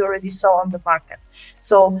 something you already saw on the market.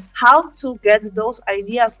 So how to get those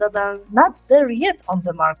ideas that are not there yet on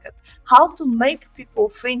the market, how to make people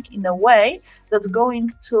think in a way that's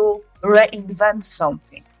going to reinvent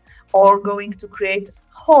something or going to create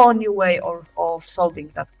whole new way of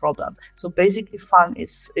solving that problem. So basically fun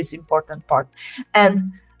is important part.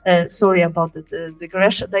 And sorry about the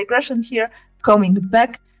digression here, coming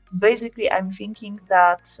back, basically I'm thinking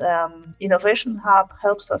that Innovation Hub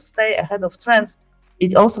helps us stay ahead of trends.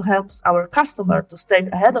 It also helps our customer to stay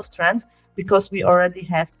ahead of trends, because we already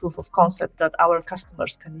have proof of concept that our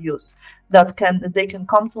customers can use. They can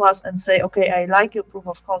come to us and say, okay, I like your proof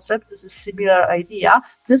of concept. This is similar idea.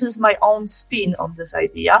 This is my own spin on this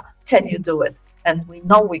idea. Can you do it? And we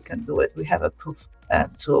know we can do it. We have a proof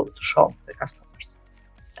to show the customers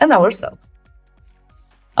and ourselves.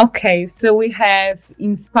 Okay, so we have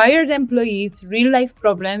inspired employees, real-life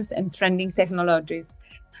problems, and trending technologies.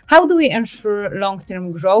 How do we ensure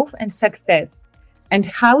long-term growth and success? And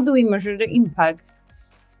how do we measure the impact?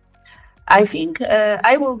 I think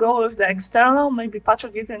I will go with the external. Maybe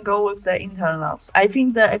Patryk, you can go with the internals. I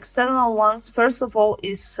think the external ones, first of all,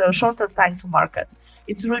 is shorter time to market.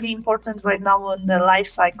 It's really important right now when the life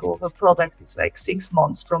cycle of a product is like 6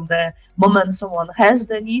 months. From the moment someone has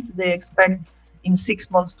the need, they expect in 6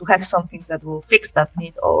 months to have something that will fix that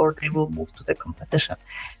need, or they will move to the competition.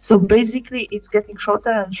 So basically it's getting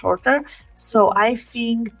shorter and shorter. So I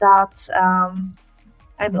think that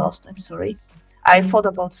I'm lost. I'm sorry. I thought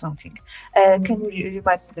about something. Can you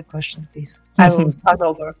remind me the question, please? I will start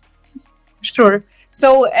over. Sure.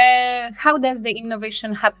 So how does the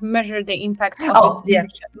Innovation Hub measure the impact of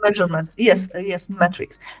measurements? Yes,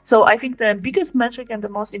 metrics. So I think the biggest metric and the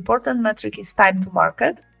most important metric is time to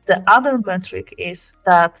market. The other metric is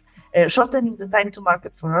that shortening the time to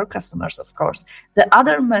market for our customers, of course. The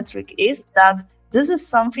other metric is that this is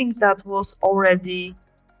something that was already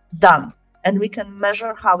done, and we can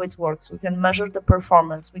measure how it works. We can measure the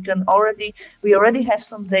performance. We already have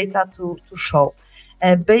some data to show.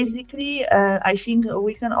 Basically, I think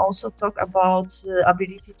we can also talk about the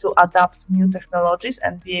ability to adapt new technologies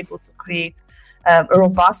and be able to create a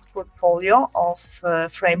robust portfolio of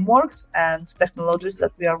frameworks and technologies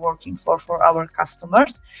that we are working for our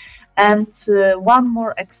customers. And one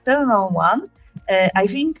more external one, I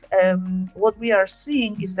think what we are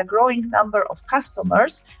seeing is the growing number of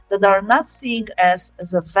customers that are not seeing us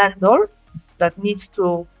as a vendor that needs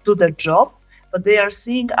to do the job, but they are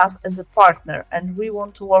seeing us as a partner, and we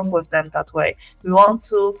want to work with them that way. We want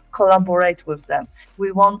to collaborate with them.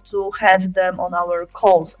 We want to have them on our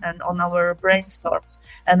calls and on our brainstorms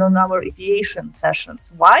and on our ideation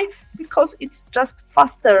sessions. Why? Because it's just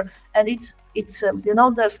faster, and it's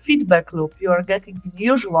the feedback loop you are getting in the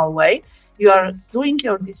usual way. You are doing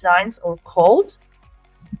your designs or code.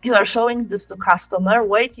 You are showing this to customer,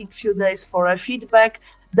 waiting a few days for a feedback.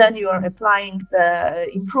 Then you are applying the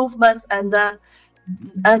improvements, and then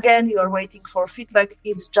again you are waiting for feedback.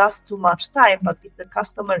 It's just too much time. But if the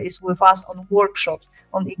customer is with us on workshops,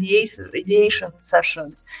 on ideation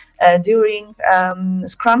sessions, during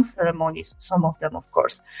Scrum ceremonies, some of them, of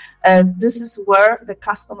course, this is where the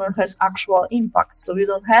customer has actual impact. So you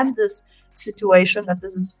don't have this situation, and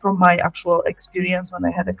this is from my actual experience when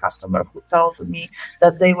I had a customer who told me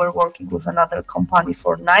that they were working with another company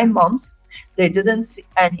for 9 months. They didn't see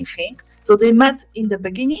anything. So they met in the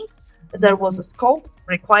beginning, there was a scope,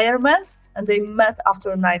 requirements, and they met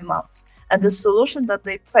after 9 months. And the solution that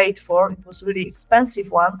they paid for, it was really expensive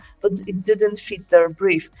one, but it didn't fit their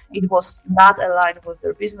brief. It was not aligned with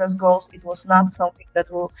their business goals. It was not something that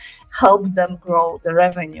will help them grow the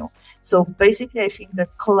revenue. So basically, I think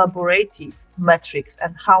that collaborative metrics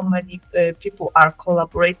and how many people are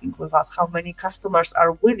collaborating with us, how many customers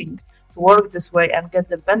are willing to work this way and get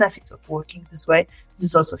the benefits of working this way, this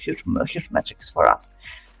is also huge metrics for us.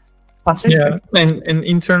 Patryk? Yeah, and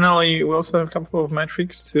internally we also have a couple of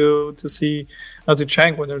metrics to see how to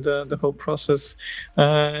check whether the whole process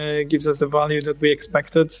gives us the value that we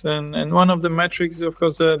expected. And one of the metrics is, of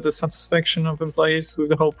course, the satisfaction of employees with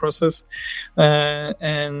the whole process,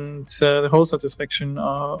 and the whole satisfaction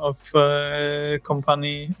of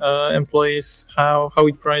company employees, how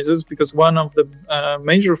it rises. Because one of the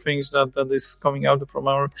major things that is coming out from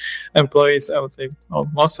our employees, I would say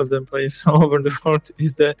most of the employees all over the world,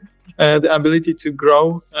 is the ability to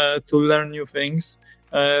grow, to learn new things.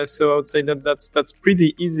 So I would say that's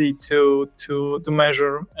pretty easy to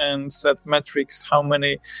measure and set metrics. How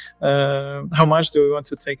much do we want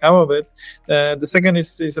to take out of it? The second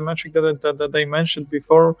is a metric that I mentioned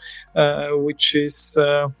before, which is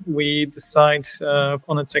we decide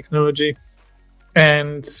on a technology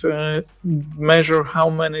and measure how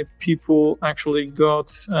many people actually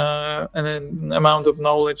got an amount of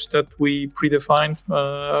knowledge that we predefined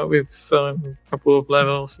with a couple of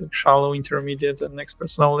levels, like shallow, intermediate, and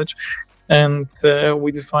expert knowledge. And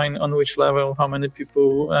we define on which level how many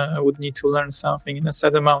people would need to learn something in a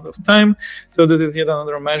set amount of time. So that is yet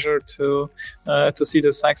another measure to see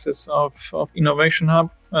the success of Innovation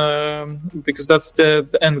Hub. Because that's the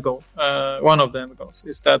end goal. One of the end goals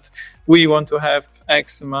is that we want to have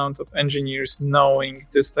X amount of engineers knowing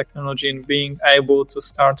this technology and being able to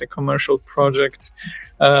start a commercial project,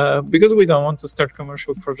 because we don't want to start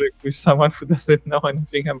commercial project with someone who doesn't know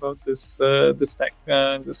anything about this tech.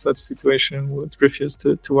 In such situation would refuse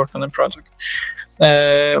to work on a project.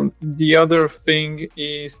 The other thing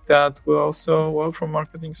is that we also, from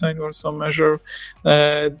marketing side, we also measure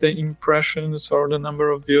the impressions or the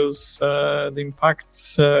number of views, the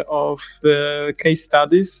impacts of the case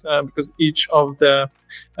studies, because each of the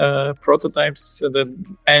prototypes that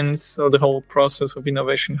ends, or the whole process of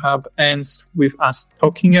Innovation Hub ends with us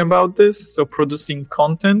talking about this, so producing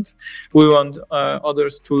content. We want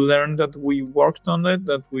others to learn that we worked on it,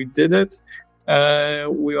 that we did it.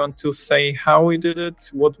 We want to say how we did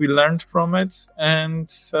it, what we learned from it, and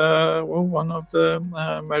one of the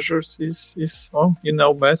measures is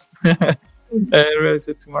best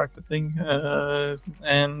related to marketing,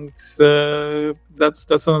 and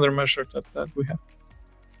that's another measure that we have.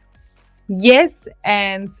 Yes,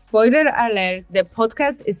 and spoiler alert, the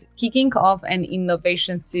podcast is kicking off an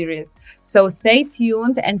innovation series. So stay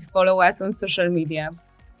tuned and follow us on social media.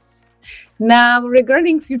 Now,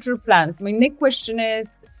 regarding future plans, my next question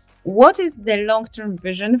is, what is the long-term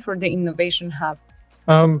vision for the Innovation Hub?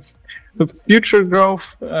 The future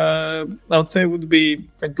growth, I would say, would be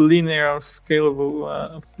a linear,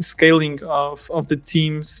 scalable scaling of the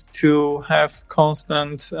teams to have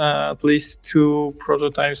constant, at least 2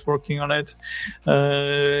 prototypes working on it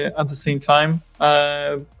at the same time,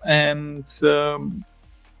 and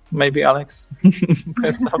maybe Alex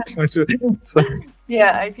has something to so.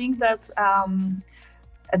 Yeah, I think that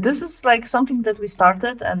this is like something that we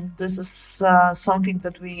started, and this is something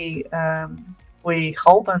that we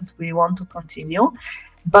hope and we want to continue,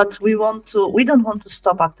 but we don't want to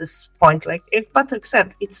stop at this point. Like Patryk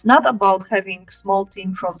said, it's not about having small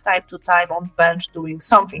team from time to time on bench doing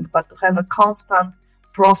something, but to have a constant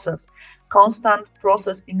process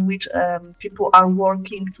in which people are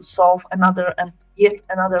working to solve another and yet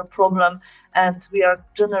another problem, and we are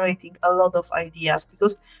generating a lot of ideas,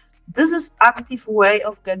 because this is active way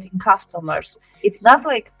of getting customers. It's not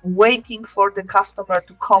like waiting for the customer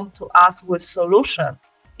to come to us with solution.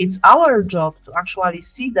 It's our job to actually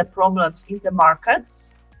see the problems in the market,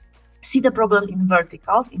 see the problem in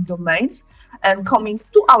verticals, in domains, and coming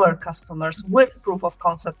to our customers with proof of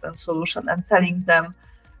concept and solution and telling them,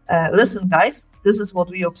 listen guys, this is what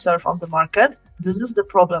we observe on the market. This is the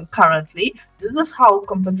problem currently. This is how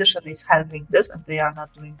competition is handling this, and they are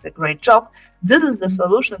not doing the great job. This is the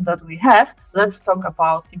solution that we have. Let's talk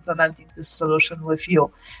about implementing this solution with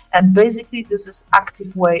you. And basically, this is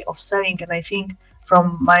active way of selling. And I think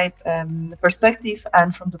from my perspective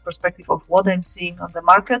and from the perspective of what I'm seeing on the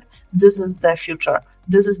market, this is the future.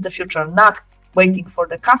 This is the future, not waiting for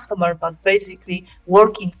the customer, but basically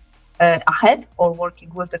working ahead or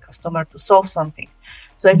working with the customer to solve something.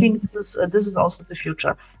 So I think this is also the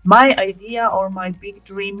future. My idea or my big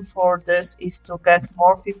dream for this is to get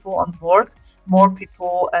more people on board, more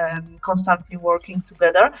people constantly working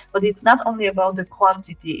together. But it's not only about the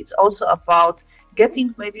quantity, it's also about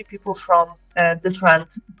getting maybe people from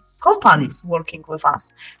different companies working with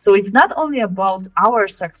us. So it's not only about our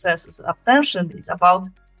success as Apptention, it's about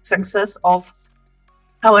success of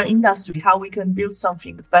our industry, how we can build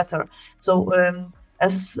something better. So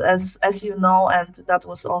as you know, and that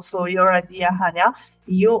was also your idea, Hania,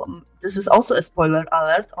 this is also a spoiler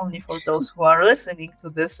alert, only for those who are listening to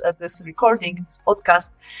this recording, this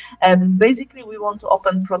podcast. And basically, we want to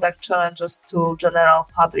open product challenges to general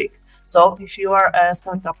public. So if you are a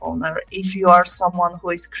startup owner, if you are someone who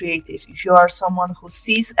is creative, if you are someone who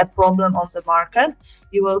sees a problem on the market,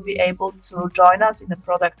 you will be able to join us in the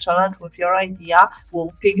product challenge with your idea.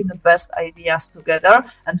 We'll pick the best ideas together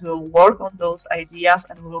and we'll work on those ideas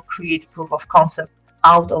and we'll create proof of concept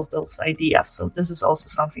out of those ideas. So this is also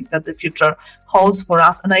something that the future holds for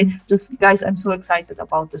us. And I'm so excited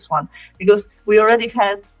about this one because we already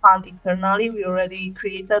had fun internally. We already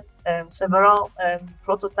created several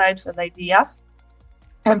prototypes and ideas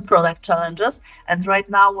and product challenges. And right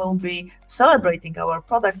now we'll be celebrating our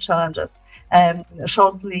product challenges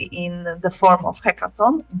shortly in the form of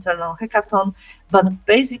hackathon, internal hackathon. But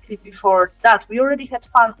basically before that, we already had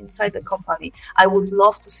fun inside the company. I would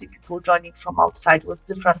love to see people joining from outside with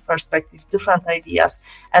different perspectives, different ideas.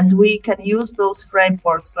 And we can use those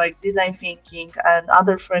frameworks like design thinking and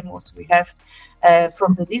other frameworks we have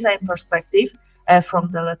from the design perspective,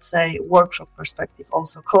 from the, let's say, workshop perspective,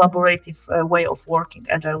 also collaborative way of working,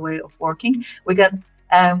 agile way of working. We can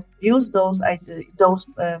use those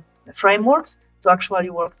frameworks to actually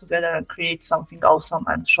work together and create something awesome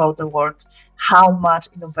and show the world how much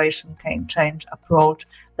innovation can change approach,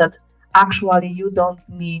 that actually you don't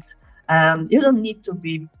need to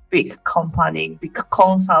be big company, big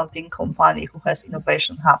consulting company who has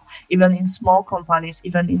innovation hub. Even in small companies,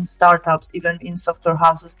 even in startups, even in software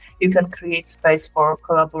houses, you can create space for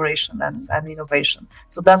collaboration and innovation.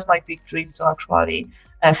 So that's my big dream, to actually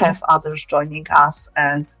have others joining us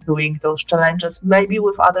and doing those challenges, maybe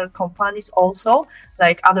with other companies also,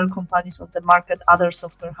 like other companies on the market, other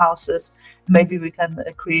software houses. Maybe we can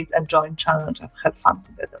create a joint challenge and have fun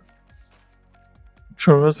together.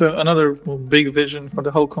 Sure. So another big vision for the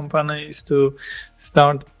whole company is to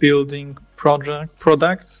start building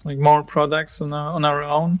products, like more products on our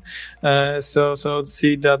own. So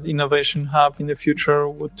see that innovation hub in the future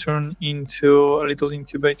would turn into a little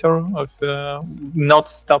incubator of not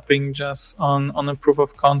stopping just on a proof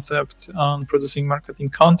of concept on producing marketing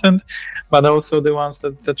content, but also the ones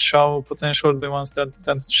that show potential, the ones that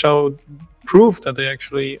show proof that they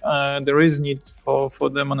actually there is need for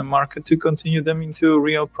them on the market to continue them into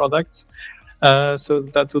real products. So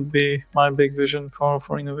that would be my big vision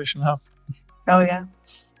for Innovation Hub. Oh yeah,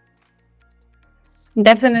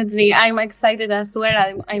 definitely. I'm excited as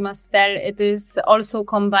well. I must tell, it is also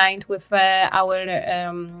combined with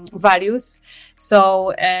our values.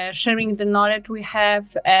 So sharing the knowledge we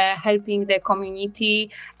have, helping the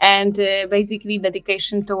community, and basically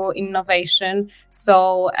dedication to innovation.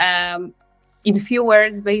 So in few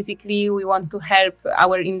words, basically, we want to help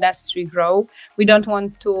our industry grow. We don't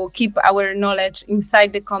want to keep our knowledge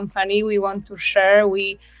inside the company. We want to share.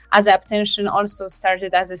 We, as Apptention, also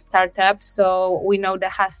started as a startup, so we know the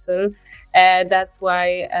hustle. That's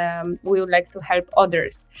why we would like to help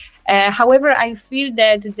others. However, I feel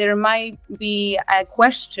that there might be a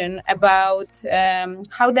question about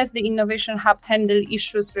how does the Innovation Hub handle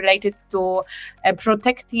issues related to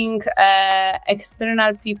protecting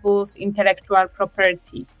external people's intellectual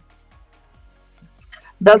property.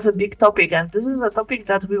 That's a big topic, and this is a topic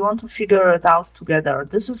that we want to figure it out together.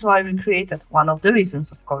 This is why we created, one of the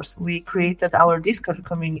reasons, of course, we created our Discord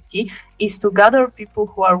community, is to gather people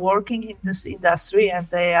who are working in this industry and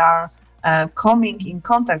they are coming in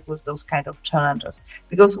contact with those kind of challenges,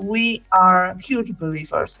 because we are huge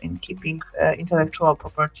believers in keeping intellectual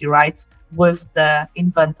property rights with the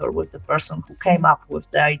inventor, with the person who came up with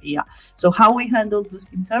the idea. So how we handle this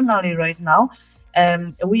internally right now,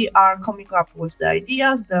 we are coming up with the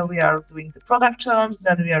ideas, then we are doing the product challenge,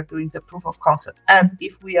 then we are doing the proof of concept. And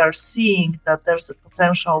if we are seeing that there's a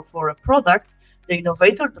potential for a product, the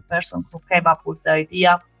innovator, the person who came up with the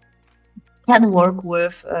idea, can work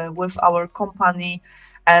with our company,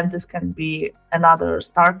 and this can be another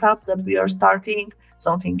startup that we are starting,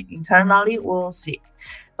 something internally, we'll see.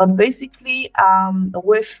 But basically,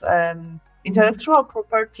 with intellectual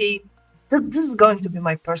property, this is going to be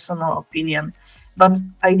my personal opinion, but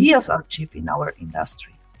ideas are cheap in our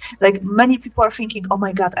industry. Like, many people are thinking, oh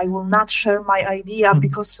my God, I will not share my idea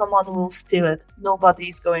because someone will steal it. Nobody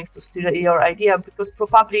is going to steal your idea, because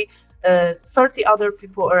probably 30 other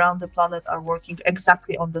people around the planet are working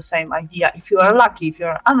exactly on the same idea. If you are lucky, if you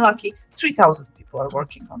are unlucky, 3,000 people are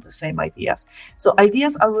working on the same ideas. So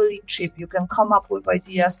ideas are really cheap. You can come up with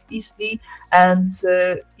ideas easily, and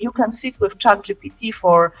you can sit with ChatGPT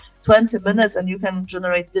for 20 minutes and you can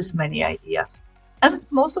generate this many ideas. And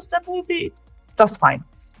most of them will be just fine.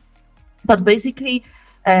 But basically,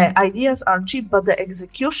 ideas are cheap, but the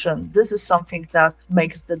execution, this is something that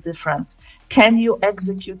makes the difference. Can you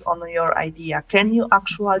execute on your idea? Can you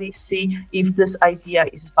actually see if this idea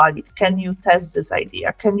is valid? Can you test this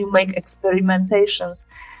idea? Can you make experimentations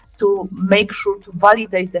to make sure to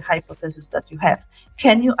validate the hypothesis that you have?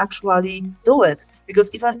 Can you actually do it?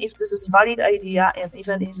 Because even if this is valid idea, and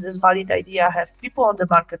even if this valid idea have people on the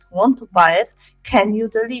market who want to buy it, can you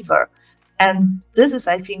deliver? And this is,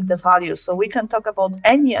 I think, the value. So we can talk about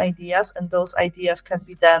any ideas, and those ideas can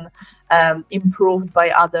be then improved by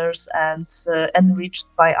others and enriched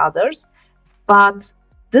by others. But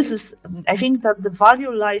this is, I think that the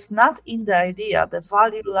value lies not in the idea, the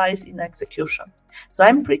value lies in execution. So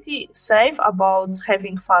I'm pretty safe about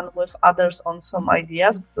having fun with others on some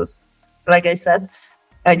ideas, because, like I said,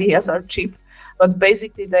 ideas are cheap. But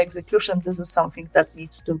basically the execution, this is something that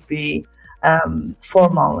needs to be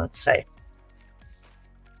formal, let's say.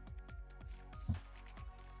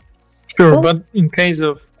 Sure, but in case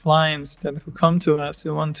of clients who come to us,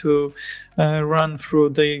 who want to run through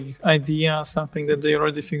the idea, something that they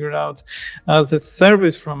already figured out as a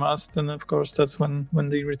service from us, then of course that's when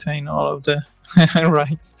they retain all of the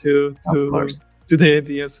rights to the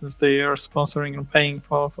idea, since they are sponsoring and paying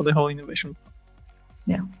for the whole innovation.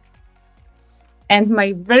 Yeah. And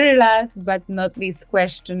my very last but not least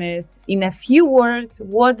question is, in a few words,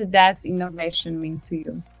 what does innovation mean to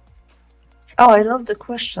you? Oh, I love the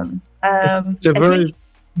question. It's a very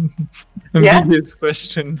ambiguous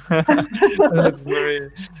question. There's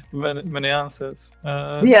very many answers.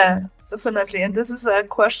 Yeah, definitely. And this is a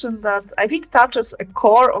question that I think touches a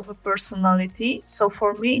core of a personality. So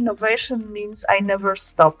for me, innovation means I never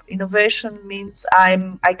stop. Innovation means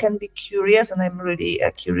I can be curious, and I'm really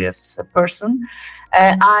a curious person.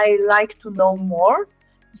 I like to know more.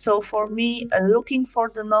 So for me, looking for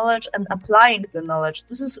the knowledge and applying the knowledge,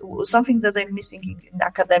 this is something that I'm missing in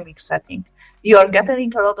academic setting. You are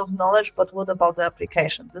getting a lot of knowledge, but what about the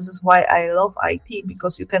application? This is why I love IT,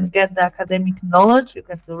 because you can get the academic knowledge, you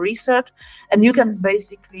can do research, and you can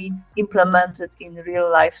basically implement it in real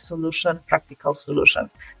life practical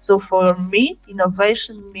solutions. So for me,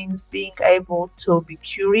 innovation means being able to be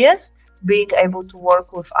curious, being able to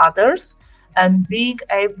work with others, and being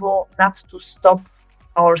able not to stop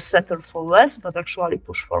or settle for less, but actually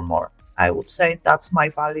push for more. I would say that's my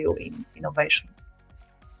value in innovation.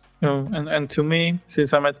 And to me,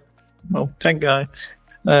 since I'm a tech guy,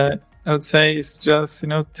 I would say it's just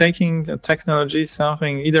taking the technology,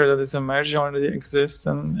 something either that is emerging or that exists,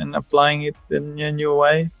 and applying it in a new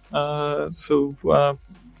way.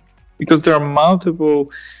 Because there are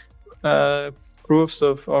multiple proofs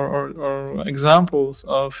of or examples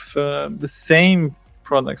of the same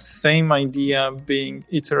products, same idea being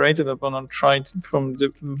iterated upon and tried from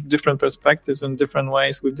different perspectives in different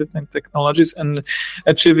ways with different technologies and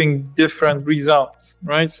achieving different results,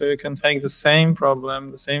 right? So you can take the same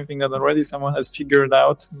problem, the same thing that already someone has figured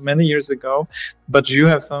out many years ago, but you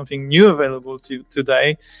have something new available to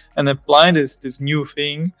today and apply this new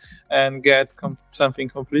thing and get something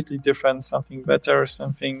completely different, something better,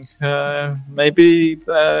 something maybe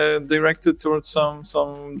directed towards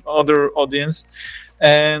some other audience.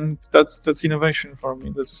 And that's innovation for me.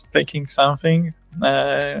 That's taking something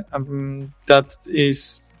that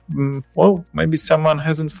is maybe someone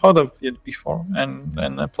hasn't thought of it before,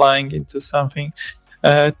 and applying it to something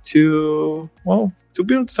to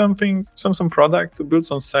build something, some product, to build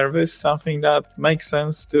some service, something that makes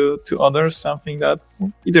sense to others, something that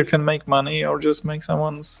either can make money or just make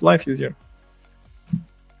someone's life easier.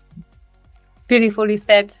 Beautifully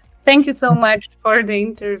said. Thank you so much for the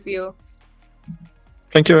interview.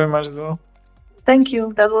 Thank you very much as well. Thank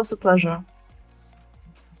you. That was a pleasure.